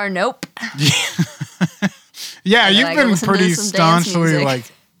guitar. Nope. Yeah, And then you've I go been listen to pretty some dance staunchly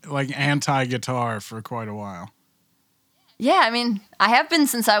music. like anti-guitar for quite a while. Yeah, I mean, I have been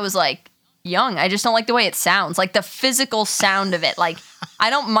since I was like young. I just don't like the way it sounds, like the physical sound of it. Like,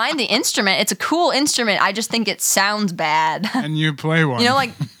 I don't mind the instrument. It's a cool instrument. I just think it sounds bad. And you play one, You know,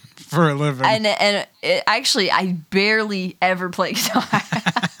 like, for a living. and actually, I barely ever play guitar.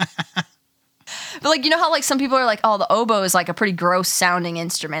 But like, you know how like some people are like, oh, the oboe is like a pretty gross sounding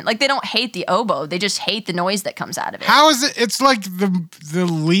instrument. Like they don't hate the oboe, they just hate the noise that comes out of it. How is it? It's like the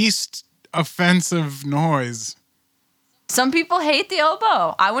least offensive noise. Some people hate the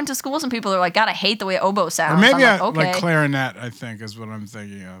oboe. I went to school. Some people are like, God, I hate the way oboe sounds. Or maybe I'm like, okay. like clarinet, I think is what I'm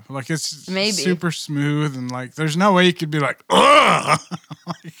thinking of. Like it's Maybe. super smooth and like there's no way you could be like, ugh.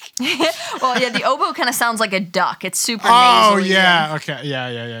 Well, yeah, the oboe kind of sounds like a duck. It's super Oh nasally. yeah, okay, yeah.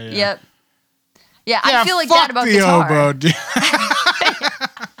 Yep. Yeah, Yeah, I feel like fuck that about the guitar. oboe, dude.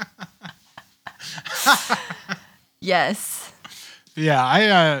 Yes.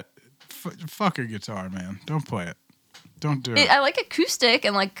 Yeah, fuck a guitar, man. Don't play it. Don't do it. I like acoustic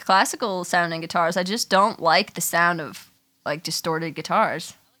and like classical sounding guitars. I just don't like the sound of like distorted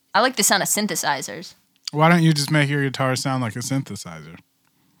guitars. I like the sound of synthesizers. Why don't you just make your guitar sound like a synthesizer?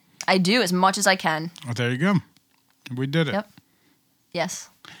 I do as much as I can. Well, there you go. We did it. Yep. Yes.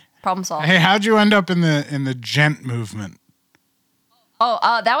 Problem solved. Hey, how'd you end up in the gent movement?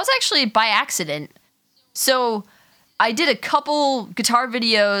 Oh, that was actually by accident. So I did a couple guitar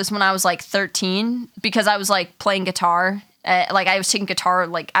videos when I was like 13 because I was like playing guitar. Like I was taking guitar,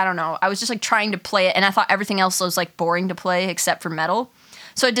 like, I don't know. I was just like trying to play it and I thought everything else was like boring to play except for metal.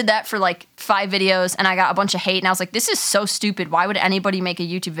 So I did that for like 5 videos and I got a bunch of hate and I was like, this is so stupid. Why would anybody make a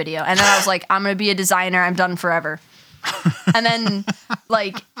YouTube video? And then I was like, I'm going to be a designer. I'm done forever. And then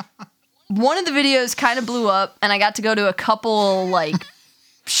like one of the videos kind of blew up and I got to go to a couple like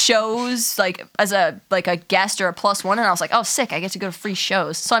shows like as a guest or a +1 and I was like, oh sick, I get to go to free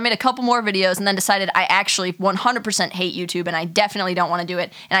shows. So I made a couple more videos and then decided I actually 100% hate YouTube and I definitely don't want to do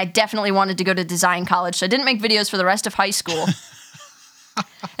it and I definitely wanted to go to design college. So I didn't make videos for the rest of high school.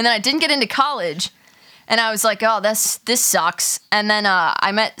 And then I didn't get into college. And I was like, oh, this sucks. And then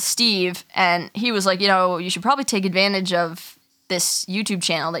I met Steve, and he was like, you should probably take advantage of this YouTube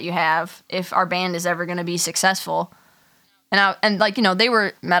channel that you have if our band is ever going to be successful. And they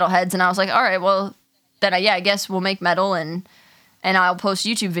were metalheads, and I was like, all right, well, then I guess we'll make metal and I'll post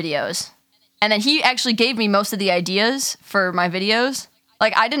YouTube videos. And then he actually gave me most of the ideas for my videos.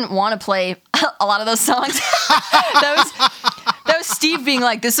 Like, I didn't want to play a lot of those songs. That was Steve being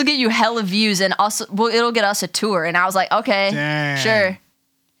like, this will get you hella views and also, well, it'll get us a tour. And I was like, okay, Dang. sure.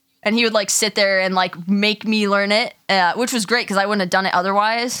 And he would like sit there and like make me learn it, which was great because I wouldn't have done it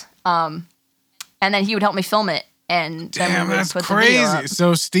otherwise. And then he would help me film it. And Damn, then we would that's put the video up. crazy.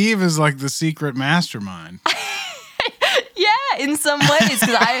 So Steve is like the secret mastermind. Yeah, in some ways,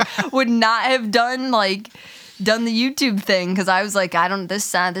 because I would not have done the YouTube thing because I was like,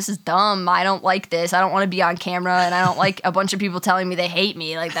 this is dumb. I don't like this. I don't want to be on camera, and I don't like a bunch of people telling me they hate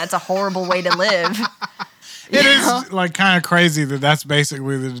me. Like, that's a horrible way to live. It is like kind of crazy that that's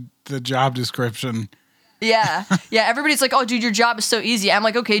basically the job description. Yeah. Everybody's like, oh, dude, your job is so easy. I'm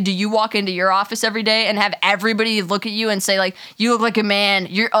like, okay, do you walk into your office every day and have everybody look at you and say, like, you look like a man,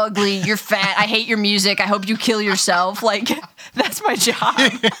 you're ugly, you're fat, I hate your music, I hope you kill yourself? Like, that's my job.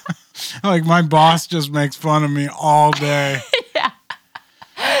 Yeah. Like, my boss just makes fun of me all day. Yeah.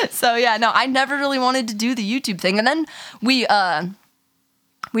 So, yeah, no, I never really wanted to do the YouTube thing. And then we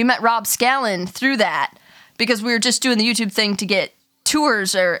met Rob Scallon through that because we were just doing the YouTube thing to get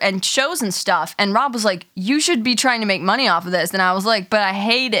tours and shows and stuff, and Rob was like, you should be trying to make money off of this, and I was like, but I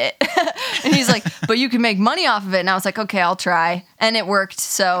hate it. And he's like, but you can make money off of it, and I was like, okay, I'll try, and it worked,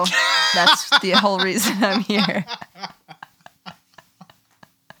 so that's the whole reason I'm here.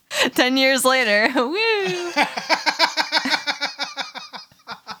 10 years later, woo!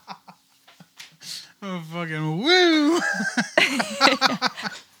 Oh, fucking woo!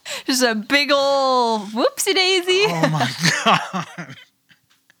 Just a big ol' whoopsie daisy. Oh my God.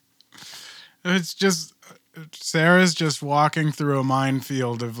 It's just, Sarah's just walking through a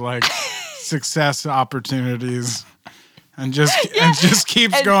minefield of like success opportunities and just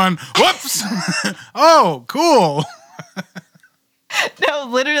keeps going, whoops. Oh, cool. No,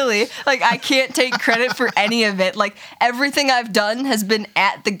 literally. Like, I can't take credit for any of it. Like, everything I've done has been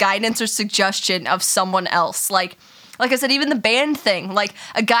at the guidance or suggestion of someone else. Like I said, even the band thing, like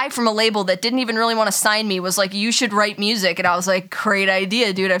a guy from a label that didn't even really want to sign me was like, you should write music. And I was like, great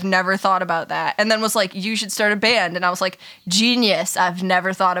idea, dude. I've never thought about that. And then was like, you should start a band. And I was like, genius. I've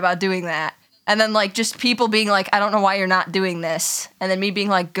never thought about doing that. And then like just people being like, I don't know why you're not doing this. And then me being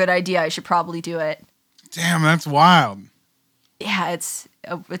like, good idea. I should probably do it. Damn, that's wild. Yeah, it's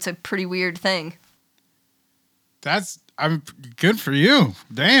a pretty weird thing. I'm good for you.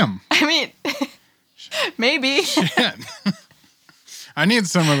 Damn. I mean, maybe. Shit. I need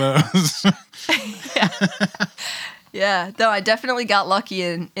some of those. Yeah. No, I definitely got lucky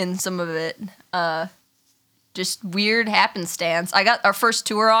in some of it. Just weird happenstance. I got our first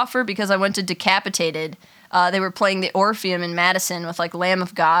tour offer because I went to Decapitated. They were playing the Orpheum in Madison with like Lamb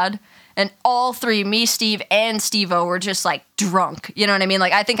of God. And all three, me, Steve, and Steve-O, were just like drunk. You know what I mean?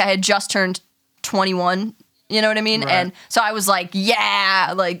 Like, I think I had just turned 21. You know what I mean? Right. And so I was like,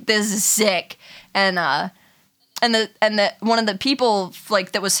 yeah, like this is sick. And the one of the people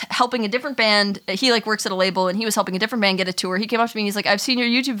like that was helping a different band, he like works at a label, and he was helping a different band get a tour. He came up to me and he's like, I've seen your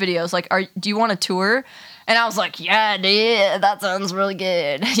YouTube videos. Like, do you want a tour? And I was like, yeah, dude, that sounds really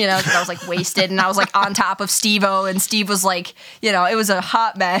good. You know, because I was like wasted, and I was like on top of Steve-O, and Steve was like, you know, it was a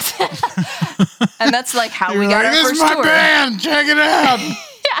hot mess. And that's like how we got our this first is my tour. band. Check it out.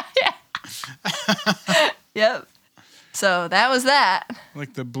 Yeah. Yep. So that was that.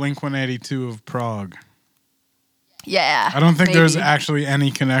 Like the Blink-182 of Prague. Yeah. I don't think there's maybe. actually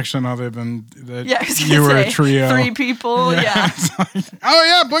any connection other than that Yeah, I was you gonna were say, a trio. 3 people. Yeah. It's like, oh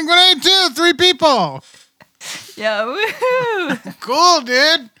yeah, Blink-182, 3 people. Yeah. Woohoo. Cool,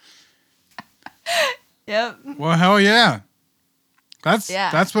 dude. Yep. Well, hell yeah. That's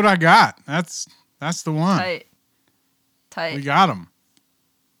what I got. That's the one. Tight. We got them.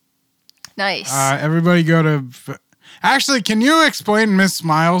 Nice. Everybody go to. Actually, can you explain Miss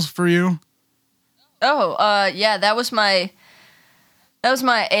Smiles for you? Oh, yeah, that was my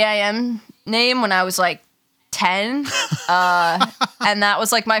AIM name when I was like 10. And that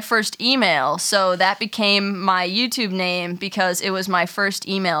was like my first email. So that became my YouTube name because it was my first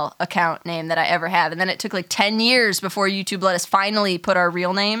email account name that I ever had. And then it took like 10 years before YouTube let us finally put our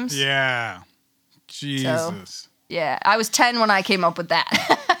real names. Yeah. Jesus. Yeah, I was 10 when I came up with that.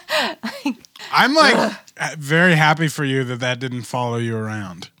 I'm like very happy for you that didn't follow you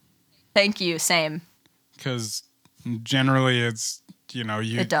around. Thank you. Same. Because generally it's you know,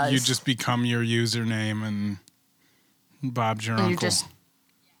 you It does. you just become your username and Bob's your And uncle. you just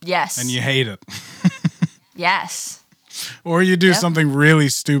yes. And you hate it. yes. Or you do Yep. something really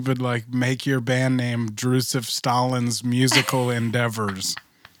stupid like make your band name Drusif Stalin's Musical Endeavors.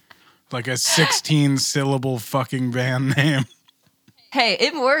 Like a 16-syllable fucking band name. Hey,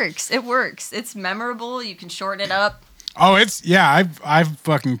 it works. It works. It's memorable. You can shorten it up. Oh, I've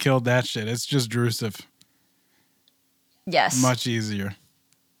fucking killed that shit. It's just Drusif. Yes. Much easier.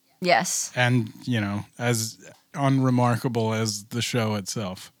 Yes. And, you know, as unremarkable as the show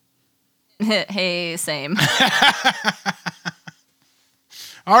itself. Hey, same.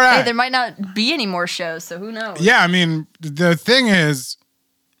 All right. Hey, there might not be any more shows, so who knows? Yeah, I mean, the thing is,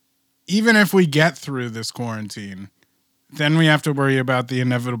 even if we get through this quarantine, then we have to worry about the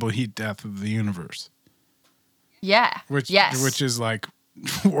inevitable heat death of the universe. Yeah. Which yes. is like,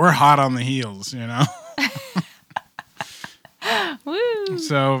 we're hot on the heels, you know? Woo.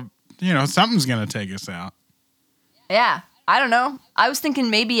 So, you know, something's going to take us out. Yeah. I don't know. I was thinking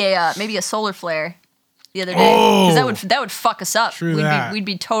maybe a solar flare the other day, because that would fuck us up. True that. We'd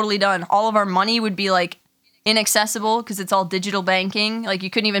be totally done. All of our money would be like inaccessible because it's all digital banking. Like you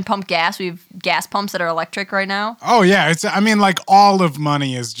couldn't even pump gas. We have gas pumps that are electric right now. Oh, yeah. I mean, like, all of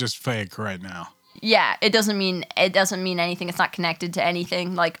money is just fake right now. Yeah, it doesn't mean anything. It's not connected to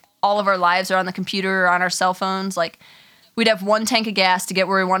anything. Like all of our lives are on the computer or on our cell phones. Like we'd have one tank of gas to get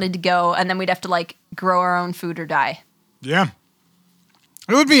where we wanted to go, and then we'd have to like grow our own food or die. Yeah.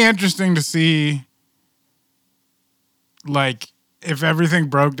 It would be interesting to see, like, if everything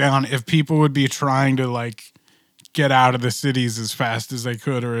broke down, if people would be trying to, like, get out of the cities as fast as they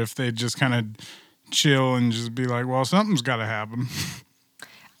could, or if they'd just kind of chill and just be like, well, something's got to happen.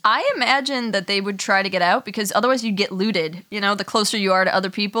 I imagine that they would try to get out because otherwise you'd get looted. You know, the closer you are to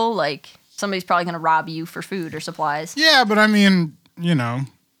other people, like somebody's probably going to rob you for food or supplies. Yeah, but I mean, you know,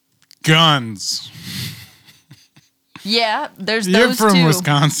 guns. Yeah, there's You're those from too.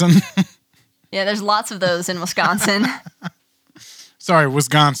 Wisconsin. Yeah, there's lots of those in Wisconsin. Sorry,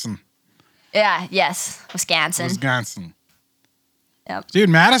 Wisconsin. Yeah, yes, Wisconsin. Wisconsin. Yep. Dude,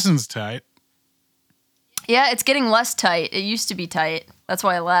 Madison's tight. Yeah, it's getting less tight. It used to be tight. That's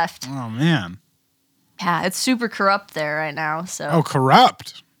why I left. Oh, man. Yeah, it's super corrupt there right now. So Oh,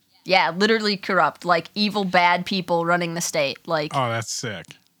 corrupt. yeah, literally corrupt. Like evil, bad people running the state. Like Oh, that's sick.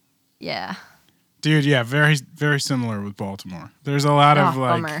 yeah. Dude, yeah, very, very similar with Baltimore. There's a lot of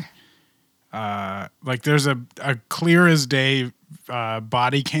Bummer. like there's a clear as day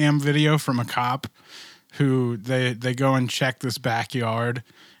body cam video from a cop who they go and check this backyard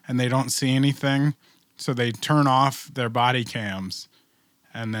and they don't see anything, so they turn off their body cams,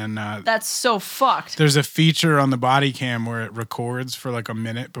 and then That's so fucked. there's a feature on the body cam where it records for like a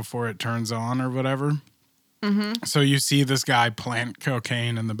minute before it turns on or whatever. Mm-hmm. So you see this guy plant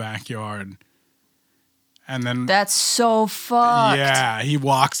cocaine in the backyard. And then That's so fucked. yeah, he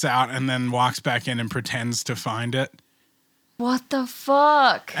walks out and then walks back in and pretends to find it. What the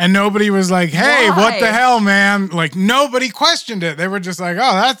fuck? And nobody was like, "Hey, Why? what the hell, man?" Like nobody questioned it. They were just like,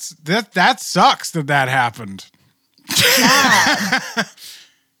 "Oh, that sucks that happened."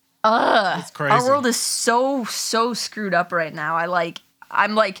 It's crazy. Our world is so screwed up right now.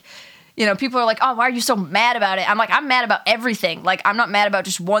 I'm like, you know, people are like, "Oh, why are you so mad about it?" I'm like, I'm mad about everything. Like, I'm not mad about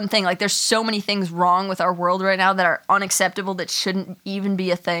just one thing. Like, there's so many things wrong with our world right now that are unacceptable that shouldn't even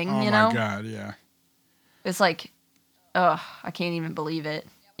be a thing, Oh you know? my god, yeah. It's like, ugh, I can't even believe it.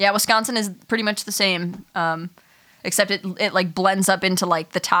 Yeah, Wisconsin is pretty much the same, except it like blends up into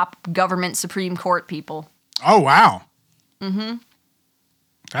like the top government Supreme Court people. Oh wow. Mm-hmm.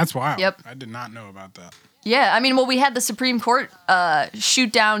 That's wild. Yep. I did not know about that. Yeah, I mean, well, we had the Supreme Court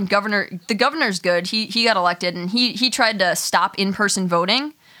shoot down governor. The governor's good. He got elected, and he tried to stop in-person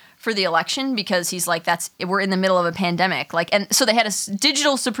voting for the election because he's like, we're in the middle of a pandemic. Like, and so they had a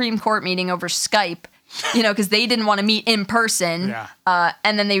digital Supreme Court meeting over Skype, you know, because they didn't want to meet in person. Yeah.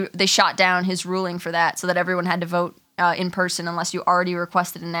 And then they shot down his ruling for that, so that everyone had to vote in person unless you already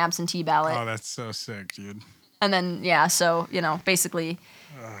requested an absentee ballot. Oh, that's so sick, dude. And then yeah, so you know, basically.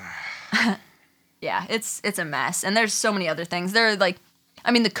 Yeah, it's a mess. And there's so many other things. They're like, I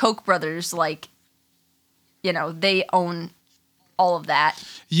mean, the Koch brothers, like, you know, they own all of that.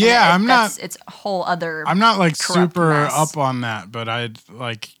 Yeah, It's a whole other. I'm not like corrupt super mess. up on that, but I'd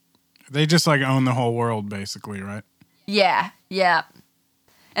like, they just like own the whole world basically, right? Yeah.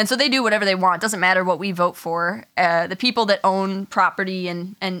 And so they do whatever they want. Doesn't matter what we vote for. The people that own property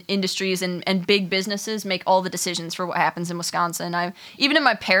and industries and big businesses make all the decisions for what happens in Wisconsin. Even in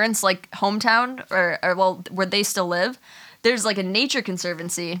my parents' like hometown or well, where they still live, there's like a nature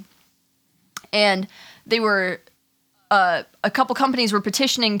conservancy, and they were a couple companies were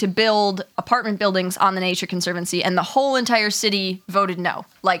petitioning to build apartment buildings on the Nature Conservancy, and the whole entire city voted no.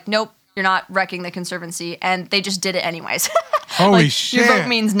 Like, nope, you're not wrecking the Conservancy, and they just did it anyways. Holy like, shit. Your vote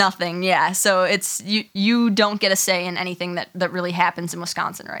means nothing, yeah. So it's you don't get a say in anything that really happens in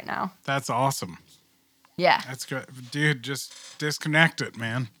Wisconsin right now. That's awesome. Yeah. That's good. Dude, just disconnect it,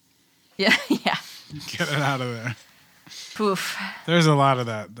 man. Yeah, yeah. Get it out of there. Poof. There's a lot of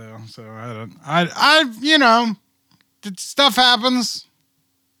that, though, so I stuff happens.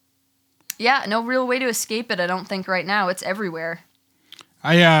 Yeah, no real way to escape it, I don't think, right now. It's everywhere.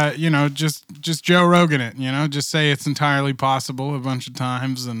 Just Joe Rogan it, just say it's entirely possible a bunch of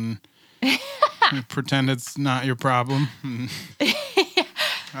times and pretend it's not your problem.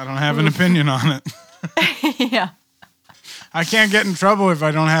 I don't have an opinion on it. Yeah. I can't get in trouble if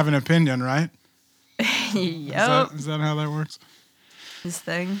I don't have an opinion, right? Yep. Is that how that works? This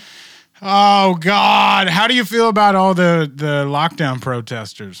thing. Oh, God. How do you feel about all the lockdown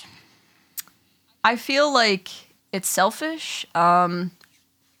protesters? I feel like it's selfish.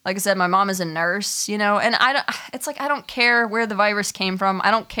 Like I said, my mom is a nurse, and it's like, I don't care where the virus came from.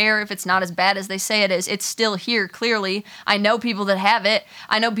 I don't care if it's not as bad as they say it is. It's still here, clearly. I know people that have it.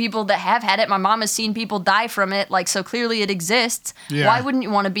 I know people that have had it. My mom has seen people die from it. Like, so clearly it exists. Yeah. Why wouldn't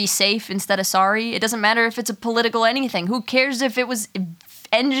you want to be safe instead of sorry? It doesn't matter if it's a political anything. Who cares if it was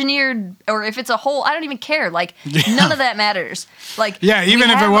engineered or if it's a whole, I don't even care. Like, none of that matters. Like, yeah, even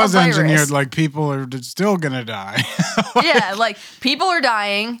if it was engineered, virus. like, people are still gonna die. Yeah, like, people are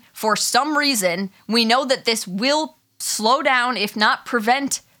dying for some reason. We know that this will slow down, if not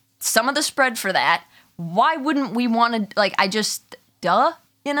prevent some of the spread for that. Why wouldn't we want to, like, I don't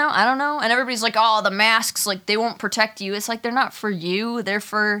know. And everybody's like, oh, the masks, like, they won't protect you. It's like, they're not for you. They're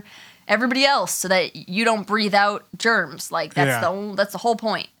for everybody else so that you don't breathe out germs. Like, that's the whole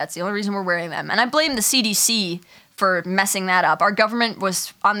point. That's the only reason we're wearing them. And I blame the CDC for messing that up. Our government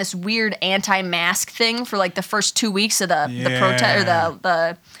was on this weird anti-mask thing for like the first 2 weeks of the protest or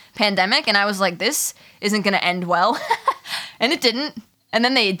the pandemic, and I was like, this isn't going to end well. And it didn't. And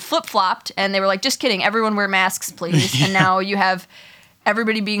then they flip-flopped and they were like, just kidding, everyone wear masks, please. Yeah. And now you have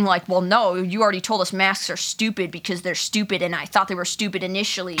everybody being like, well, no, you already told us masks are stupid because they're stupid, and I thought they were stupid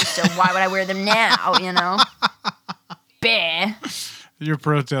initially, so why would I wear them now, Bah. Your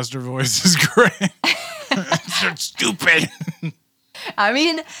protester voice is great. They're stupid. I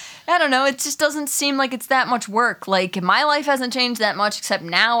mean, I don't know. It just doesn't seem like it's that much work. Like, my life hasn't changed that much, except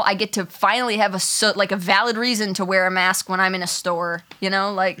now I get to finally have a valid reason to wear a mask when I'm in a store,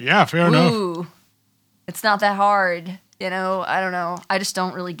 Like, yeah, fair enough. It's not that hard. I don't know. I just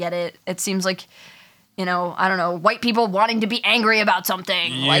don't really get it. It seems like, I don't know, white people wanting to be angry about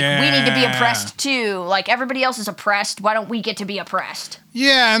something. Yeah. Like, we need to be oppressed too. Like, everybody else is oppressed. Why don't we get to be oppressed?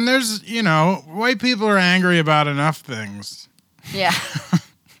 Yeah, and there's, white people are angry about enough things. Yeah.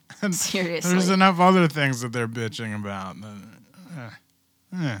 Seriously. There's enough other things that they're bitching about.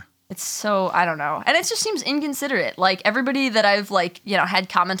 It's so, I don't know. And it just seems inconsiderate. Like, everybody that I've, had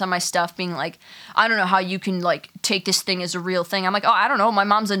comment on my stuff being like, I don't know how you can, take this thing as a real thing. I'm like, oh, I don't know. My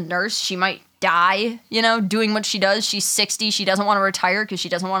mom's a nurse. She might die, doing what she does. She's 60. She doesn't want to retire because she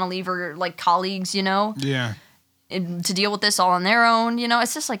doesn't want to leave her, colleagues, Yeah. to deal with this all on their own.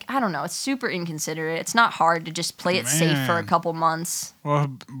 It's just like, I don't know. It's super inconsiderate. It's not hard to just play it safe for a couple months.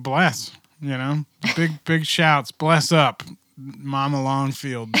 Well, bless, big shouts. Bless up, Mama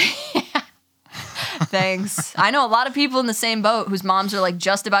Longfield. Thanks. I know a lot of people in the same boat whose moms are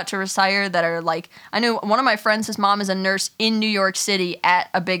just about to retire that are I know one of my friends, his mom is a nurse in New York City at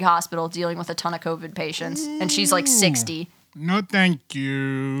a big hospital dealing with a ton of COVID patients. And she's 60. No, thank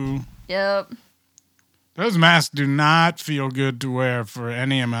you. Yep. Those masks do not feel good to wear for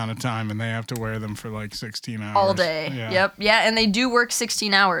any amount of time, and they have to wear them for 16 hours. All day. Yeah. Yep. Yeah, and they do work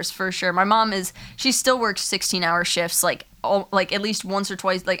 16 hours for sure. My mom she still works 16-hour shifts, at least once or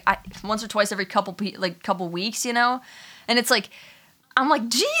twice, once or twice every couple weeks, And it's I'm like,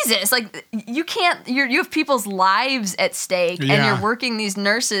 Jesus, you can't, you have people's lives at stake, and you're working these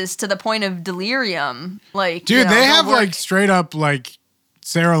nurses to the point of delirium. Dude, they have straight up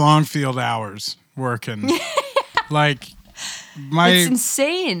Sarah Longfield hours working. It's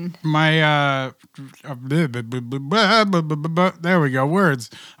insane. There we go, words.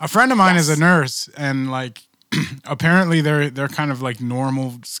 A friend of mine is a nurse, and apparently their kind of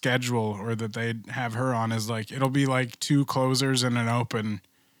normal schedule, or that they have her on, is it'll be 2 closers and an open,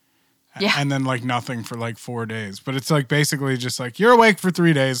 and then nothing for 4 days. But it's basically just you're awake for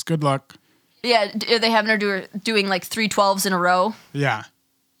 3 days. Good luck. Yeah, are they having her doing 3 12s in a row? Yeah.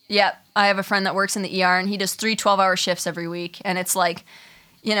 Yeah, I have a friend that works in the ER, and he does 3 12-hour shifts every week, and it's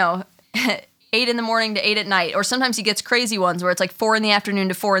 8 in the morning to 8 at night. Or sometimes he gets crazy ones where it's like 4 in the afternoon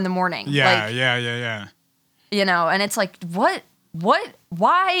to 4 in the morning. Yeah, like, yeah. You know, and it's like, what,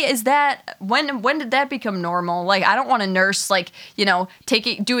 why is that? When did that become normal? Like, I don't want to nurse, like, you know,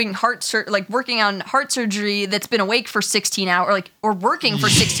 doing working on heart surgery that's been awake for 16 hours, like, or working for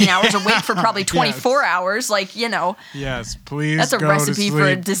 16 hours, awake for probably 24 hours. Like, you know. Yes, please. That's a recipe for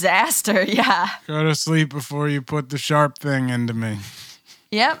a disaster. Yeah. Go to sleep before you put the sharp thing into me.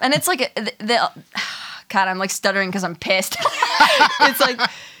 Yeah, and it's like God, I'm like stuttering because I'm pissed. It's like,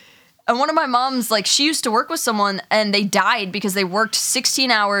 and one of my moms, like, she used to work with someone and they died because they worked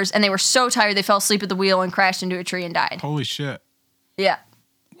 16 hours and they were so tired they fell asleep at the wheel and crashed into a tree and died. Holy shit. Yeah.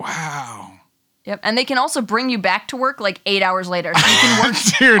 Wow. Yep, and they can also bring you back to work like 8 hours later. So you can work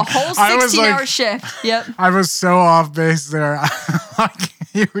Dude, a whole 16-hour shift. Yep. I was so off base there. Like,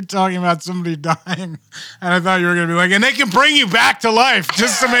 you were talking about somebody dying, and I thought you were going to be like, and they can bring you back to life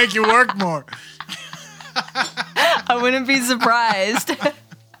just to make you work more. I wouldn't be surprised.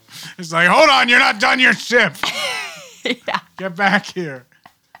 It's like, hold on, you're not done your shift. Yeah. Get back here.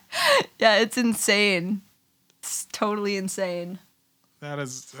 Yeah, it's insane. It's totally insane. That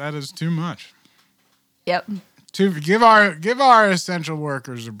is too much. Yep. Give our essential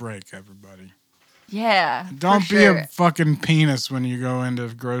workers a break, everybody. Yeah. Don't be a fucking penis when you go into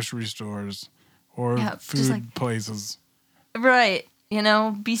grocery stores or food places. Right. You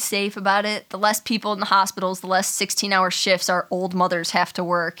know, be safe about it. The less people in the hospitals, the less 16-hour shifts our old mothers have to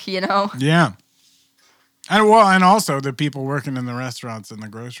work, you know? Yeah. And also the people working in the restaurants and the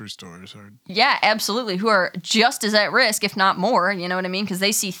grocery stores are. Yeah, absolutely. Who are just as at risk, if not more, you know what I mean? Because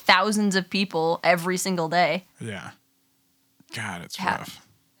they see thousands of people every single day. Yeah. God, it's rough.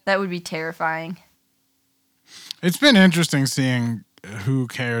 That would be terrifying. It's been interesting seeing who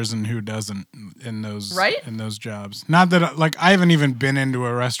cares and who doesn't in those in those jobs. Not that I haven't even been into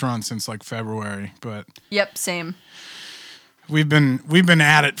a restaurant since like February, but yep, same. We've been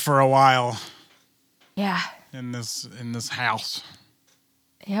at it for a while. Yeah. In this house.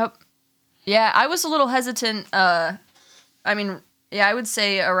 Yep. Yeah, I was a little hesitant. I would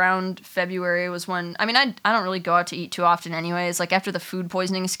say around February was when. I mean, I don't really go out to eat too often, anyways. Like after the food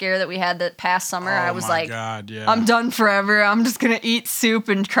poisoning scare that we had that past summer, I was like, God, yeah. I'm done forever. I'm just gonna eat soup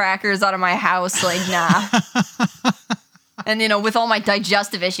and crackers out of my house. Like, nah. And you know, with all my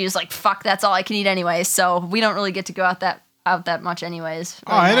digestive issues, like, fuck, that's all I can eat anyway. So we don't really get to go out that much, anyways.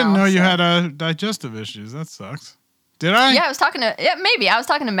 I didn't know you had digestive issues. That sucks. Did I? Yeah, I was talking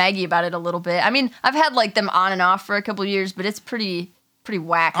to Maggie about it a little bit. I mean, I've had like them on and off for a couple of years, but it's pretty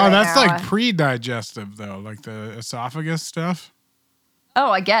whack. Oh, right that's now. like pre-digestive though, like the esophagus stuff. Oh,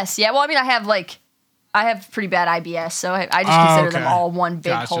 I guess. Yeah. Well, I mean, I have pretty bad IBS, so I just consider them all one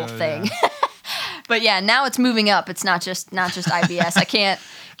big whole thing. Yeah. But yeah, now it's moving up. It's not just IBS. I can't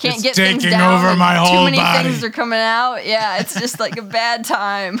it's get things taking down. Over my whole too many body. Things are coming out. Yeah, it's just like a bad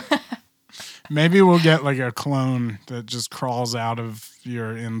time. Maybe we'll get like a clone that just crawls out of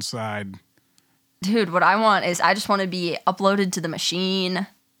your inside. Dude, what I want is I just want to be uploaded to the machine.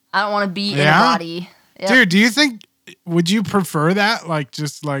 I don't want to be in a body. Yep. Dude, do you think, would you prefer that? Like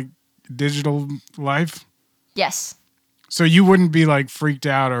just like digital life? Yes. So you wouldn't be like freaked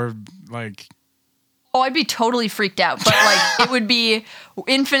out or like... Oh, I'd be totally freaked out, but like it would be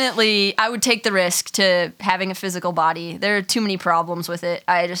infinitely, I would take the risk to having a physical body. There are too many problems with it.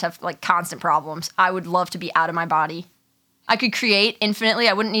 I just have like constant problems. I would love to be out of my body. I could create infinitely.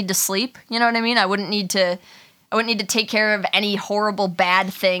 I wouldn't need to sleep. You know what I mean? I wouldn't need to take care of any horrible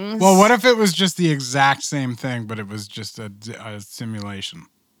bad things. Well, what if it was just the exact same thing, but it was just a simulation?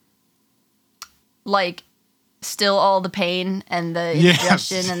 Like, still all the pain and the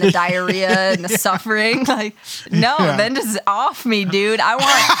indigestion and the diarrhea and the suffering. Like, no, then just off me, dude. I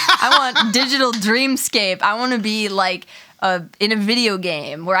want digital dreamscape. I want to be like in a video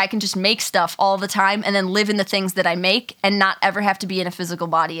game where I can just make stuff all the time and then live in the things that I make and not ever have to be in a physical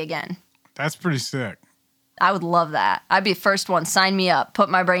body again. That's pretty sick. I would love that. I'd be the first one. Sign me up. Put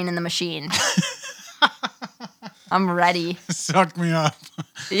my brain in the machine. I'm ready. Suck me up.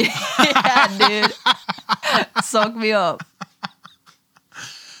 Yeah, dude. Suck me up.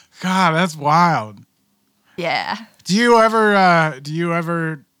 God, that's wild. Yeah. Do you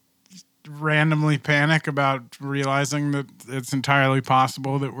ever randomly panic about realizing that it's entirely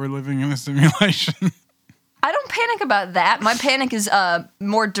possible that we're living in a simulation? I don't panic about that. My panic is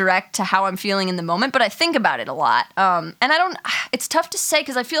more direct to how I'm feeling in the moment, but I think about it a lot. And it's tough to say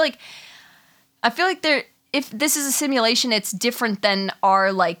because I feel like if this is a simulation, it's different than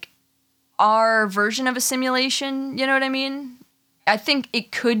our version of a simulation. You know what I mean? I think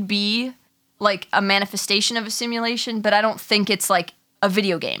it could be like a manifestation of a simulation, but I don't think it's like a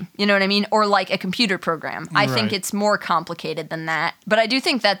video game. You know what I mean? Or like a computer program. I think Right. it's more complicated than that. But I do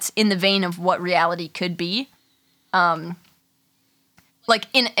think that's in the vein of what reality could be. Like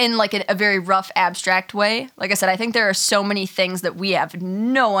in like a very rough, abstract way. Like I said, I think there are so many things that we have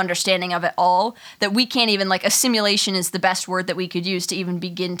no understanding of at all that we can't even, like, a simulation is the best word that we could use to even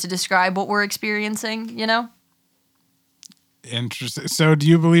begin to describe what we're experiencing, you know? Interesting. So do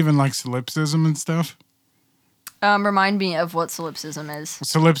you believe in like solipsism and stuff? Remind me of what solipsism is.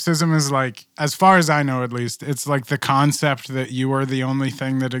 Solipsism is like, as far as I know at least, it's like the concept that you are the only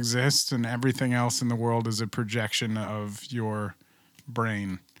thing that exists and everything else in the world is a projection of your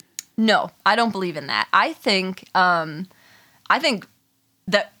brain. No, I don't believe in that. I think that I think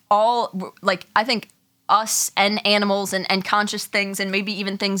us and animals and conscious things and maybe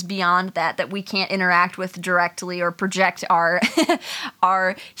even things beyond that we can't interact with directly or project our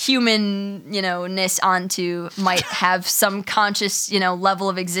our human, ness onto might have some conscious, level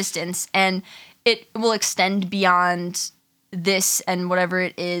of existence, and it will extend beyond this and whatever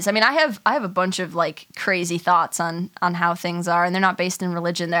it is. I mean, I have a bunch of like crazy thoughts on how things are, and they're not based in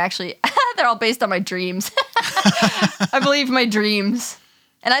religion. They're actually they're all based on my dreams. I believe my dreams.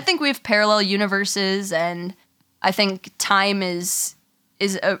 And I think we have parallel universes, and I think time is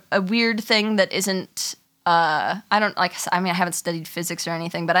a weird thing that isn't I haven't studied physics or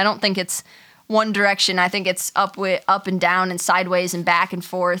anything, but I don't think it's one direction. I think it's up and down and sideways and back and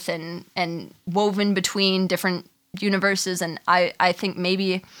forth and woven between different universes, and I think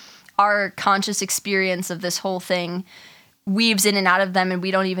maybe our conscious experience of this whole thing weaves in and out of them and we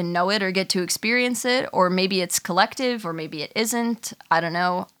don't even know it or get to experience it, or maybe it's collective or maybe it isn't. I don't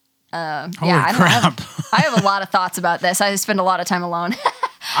know. Holy crap. I have a lot of thoughts about this. I spend a lot of time alone.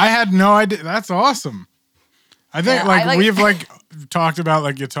 I had no idea. That's awesome. I think we've like talked about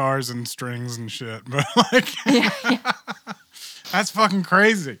like guitars and strings and shit, but like that's fucking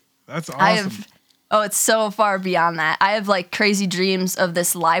crazy. That's awesome. It's so far beyond that. I have like crazy dreams of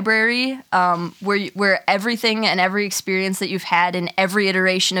this library where everything and every experience that you've had in every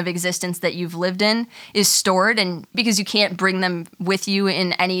iteration of existence that you've lived in is stored, and because you can't bring them with you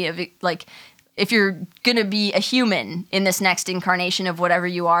in any of it, like if you're going to be a human in this next incarnation of whatever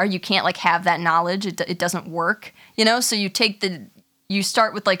you are, you can't like have that knowledge. It doesn't work, so you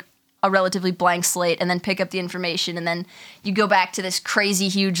start with like a relatively blank slate and then pick up the information, and then you go back to this crazy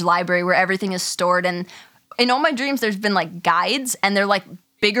huge library where everything is stored. And in all my dreams there's been like guides, and they're like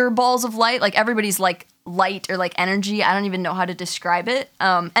bigger balls of light, like everybody's like light or like energy, I don't even know how to describe it,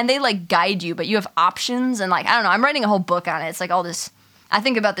 and they like guide you, but you have options, and like I don't know, I'm writing a whole book on it. It's like all this, I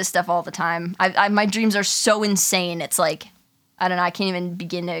think about this stuff all the time. My dreams are so insane, it's like I don't know, I can't even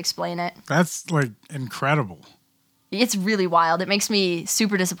begin to explain it. That's like incredible. It's really wild. It makes me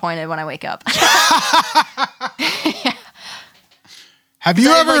super disappointed when I wake up. Have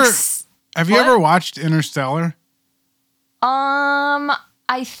you ever watched Interstellar?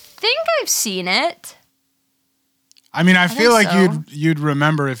 I think I've seen it. I mean, I feel like so. you'd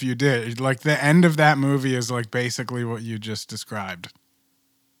remember if you did. Like the end of that movie is like basically what you just described.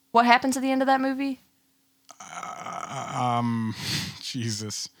 What happens at the end of that movie?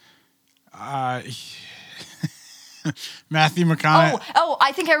 Jesus. Matthew McConaughey. Oh,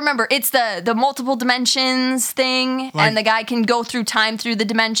 I think I remember. It's the multiple dimensions thing, and the guy can go through time through the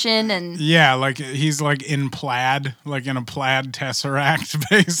dimension, and yeah, like he's like in plaid, like in a plaid tesseract,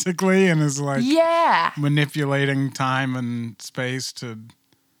 basically, and is like manipulating time and space to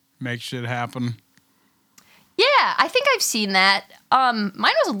make shit happen. Yeah, I think I've seen that. Mine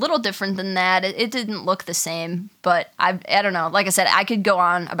was a little different than that. It didn't look the same, but I don't know. Like I said, I could go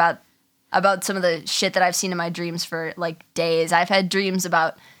on about some of the shit that I've seen in my dreams for like days. I've had dreams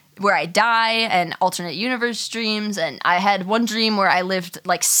about where I die and alternate universe dreams, and I had one dream where I lived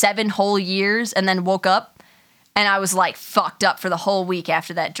like 7 whole years and then woke up and I was like fucked up for the whole week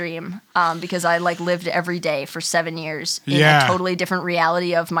after that dream, because I like lived every day for 7 years in a totally different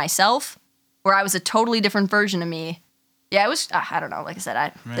reality of myself, where I was a totally different version of me. Yeah, it was, I don't know, like I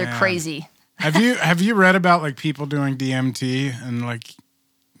said, they're crazy. Have you read about like people doing DMT and like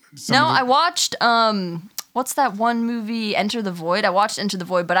I watched what's that one movie, Enter the Void? I watched Enter the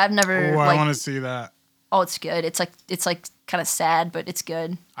Void, but I've never I want to see that. Oh, it's good. It's like kind of sad, but it's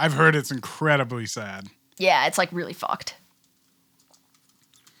good. I've heard it's incredibly sad. Yeah, it's like really fucked.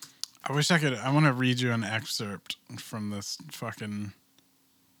 I wish I want to read you an excerpt from this fucking,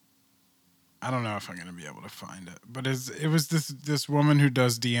 I don't know if I'm going to be able to find it, but it was this woman who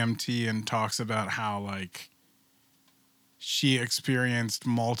does DMT and talks about how like she experienced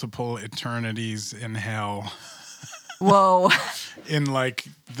multiple eternities in hell. Whoa. In like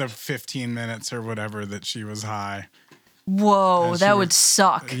the 15 minutes or whatever that she was high. Whoa, And that she would was-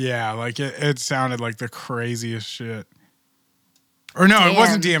 suck. Yeah, like it sounded like the craziest shit. Or no, it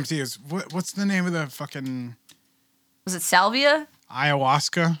wasn't DMT. It's what's the name of the fucking Was it salvia?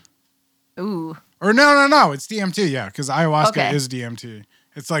 ayahuasca? Ooh. Or no, it's DMT. Yeah, because ayahuasca Okay. is DMT.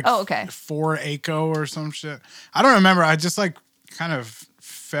 It's like Oh, okay. 4-ACO or some shit. I don't remember. I just like kind of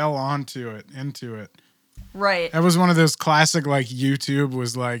fell into it. Right. That was one of those classic like YouTube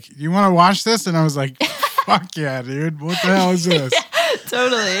was like, you want to watch this? And I was like, fuck yeah, dude. What the hell is this?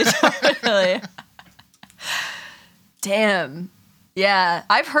 Totally. Damn. Yeah.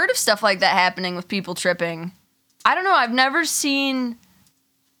 I've heard of stuff like that happening with people tripping. I don't know. I've never seen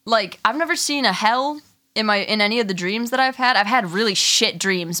a hell in any of the dreams that I've had. I've had really shit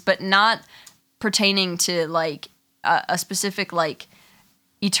dreams, but not pertaining to like a specific like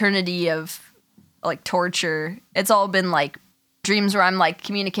eternity of like torture. It's all been like dreams where I'm like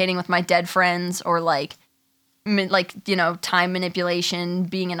communicating with my dead friends or like time manipulation,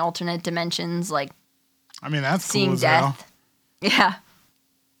 being in alternate dimensions, like I mean, that's seeing cool as hell. death. Yeah.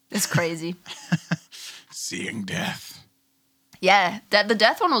 It's crazy. Seeing death. Yeah, the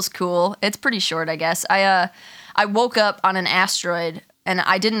death one was cool. It's pretty short, I guess. I woke up on an asteroid and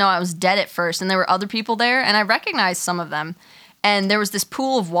I didn't know I was dead at first, and there were other people there, and I recognized some of them. And there was this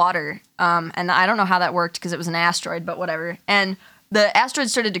pool of water, and I don't know how that worked because it was an asteroid, but whatever. And the asteroid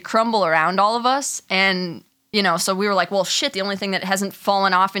started to crumble around all of us, and so we were like, well, shit, the only thing that hasn't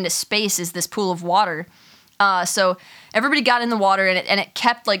fallen off into space is this pool of water. So everybody got in the water, and it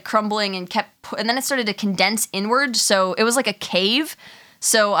kept like crumbling and and then it started to condense inward. So it was like a cave.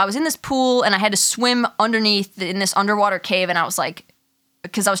 So I was in this pool, and I had to swim underneath in this underwater cave, and I was like,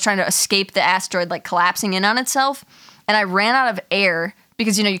 because I was trying to escape the asteroid like collapsing in on itself. And I ran out of air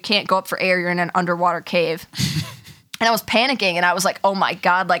because, you can't go up for air. You're in an underwater cave. And I was panicking, and I was like, oh my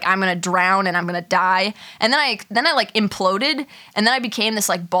God, like I'm going to drown and I'm going to die. And then I like imploded, and then I became this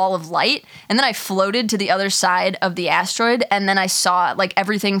like ball of light. And then I floated to the other side of the asteroid, and then I saw like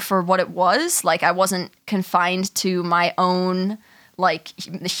everything for what it was. Like I wasn't confined to my own like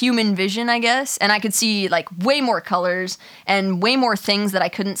human vision, I guess. And I could see like way more colors and way more things that I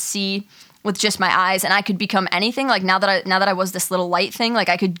couldn't see with just my eyes, and I could become anything. Like now that I was this little light thing, like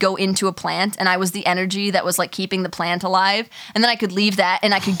I could go into a plant, and I was the energy that was like keeping the plant alive. And then I could leave that,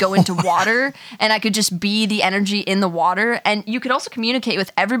 and I could go into water, and I could just be the energy in the water. And you could also communicate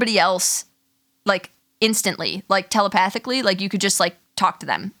with everybody else, like instantly, like telepathically. Like you could just like talk to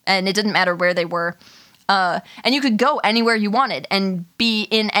them, and it didn't matter where they were. And you could go anywhere you wanted and be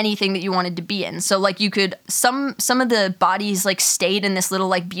in anything that you wanted to be in. So like you could, some of the bodies like stayed in this little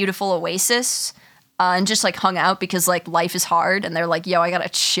like beautiful oasis and just like hung out because like life is hard, and they're like, yo, I gotta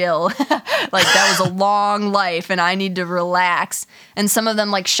chill. Like that was a long life and I need to relax. And some of them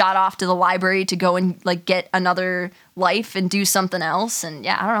like shot off to the library to go and like get another life and do something else. And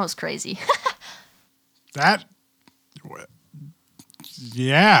yeah, I don't know, it was crazy.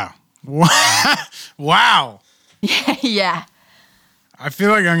 Yeah. Wow. Yeah. I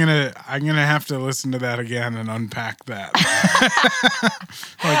feel like I'm gonna have to listen to that again and unpack that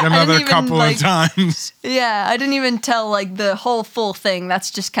like another couple of times. Yeah, I didn't even tell like the whole full thing.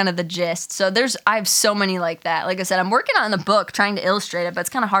 That's just kind of the gist. So I have so many like that. Like I said, I'm working on the book trying to illustrate it, but it's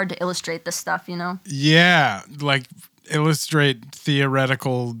kind of hard to illustrate this stuff, Yeah, like illustrate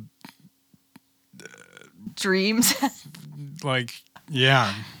theoretical dreams. like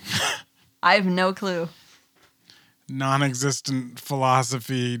yeah. I have no clue. Non-existent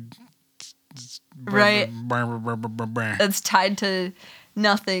philosophy. Right. It's tied to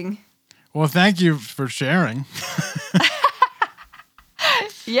nothing. Well, thank you for sharing.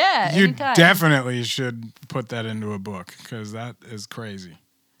 Yeah, You anytime. definitely should put that into a book because that is crazy.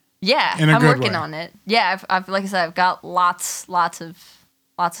 Yeah, In a I'm good working way. on it. Yeah, I've like I said, I've got lots of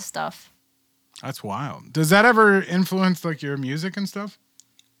stuff. That's wild. Does that ever influence like your music and stuff?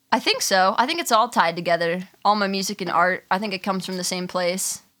 I think so. I think it's all tied together. All my music and art, I think it comes from the same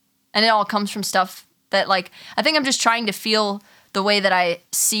place. And it all comes from stuff that, like, I think I'm just trying to feel the way that I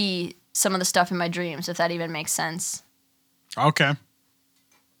see some of the stuff in my dreams, if that even makes sense. Okay.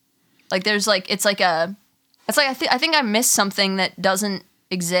 Like, there's, like, I think I miss something that doesn't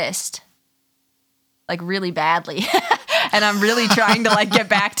exist. Like, really badly. And I'm really trying to, like, get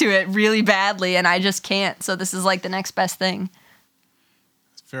back to it really badly, and I just can't. So this is, like, the next best thing.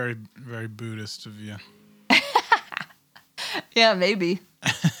 Very, very Buddhist of you. Yeah, maybe.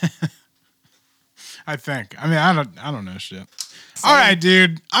 I think. I mean, I don't know shit. All right,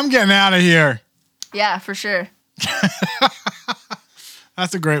 dude. I'm getting out of here. Yeah, for sure.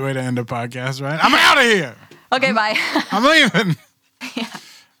 That's a great way to end a podcast, right? I'm out of here. Okay, bye. I'm leaving.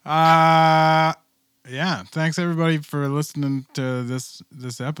 yeah, thanks everybody for listening to this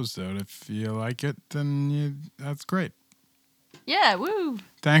episode. If you like it, then that's great. Yeah, woo.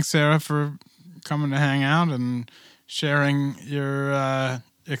 Thanks, Sarah, for coming to hang out and sharing your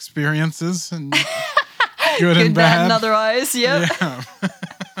experiences and good and bad, and bad. otherwise. Yep. Yeah.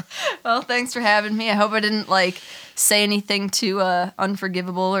 Well, thanks for having me. I hope I didn't say anything too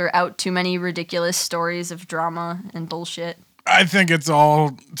unforgivable or out too many ridiculous stories of drama and bullshit. I think it's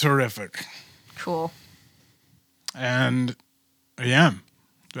all terrific. Cool. And yeah,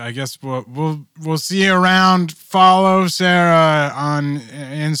 I guess we'll see you around. Follow Sarah on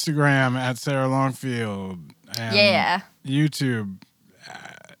Instagram at Sarah Longfield. And Yeah. YouTube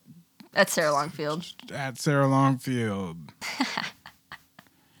That's Sarah Longfield. at Sarah Longfield.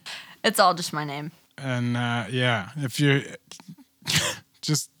 It's all just my name. And yeah, if you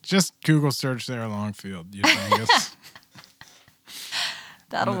just Google search Sarah Longfield, you think it's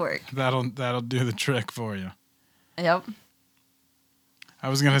That'll work. that'll do the trick for you. Yep. I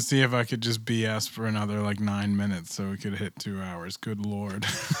was gonna see if I could just BS for another 9 minutes so we could hit 2 hours. Good Lord.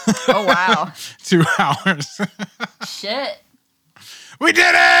 Oh, wow. 2 hours. Shit. We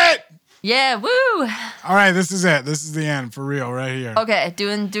did it! Yeah, woo. All right, this is it. This is the end for real right here. Okay,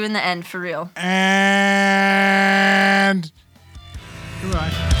 doing the end for real. And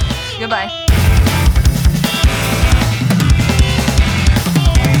goodbye. Goodbye.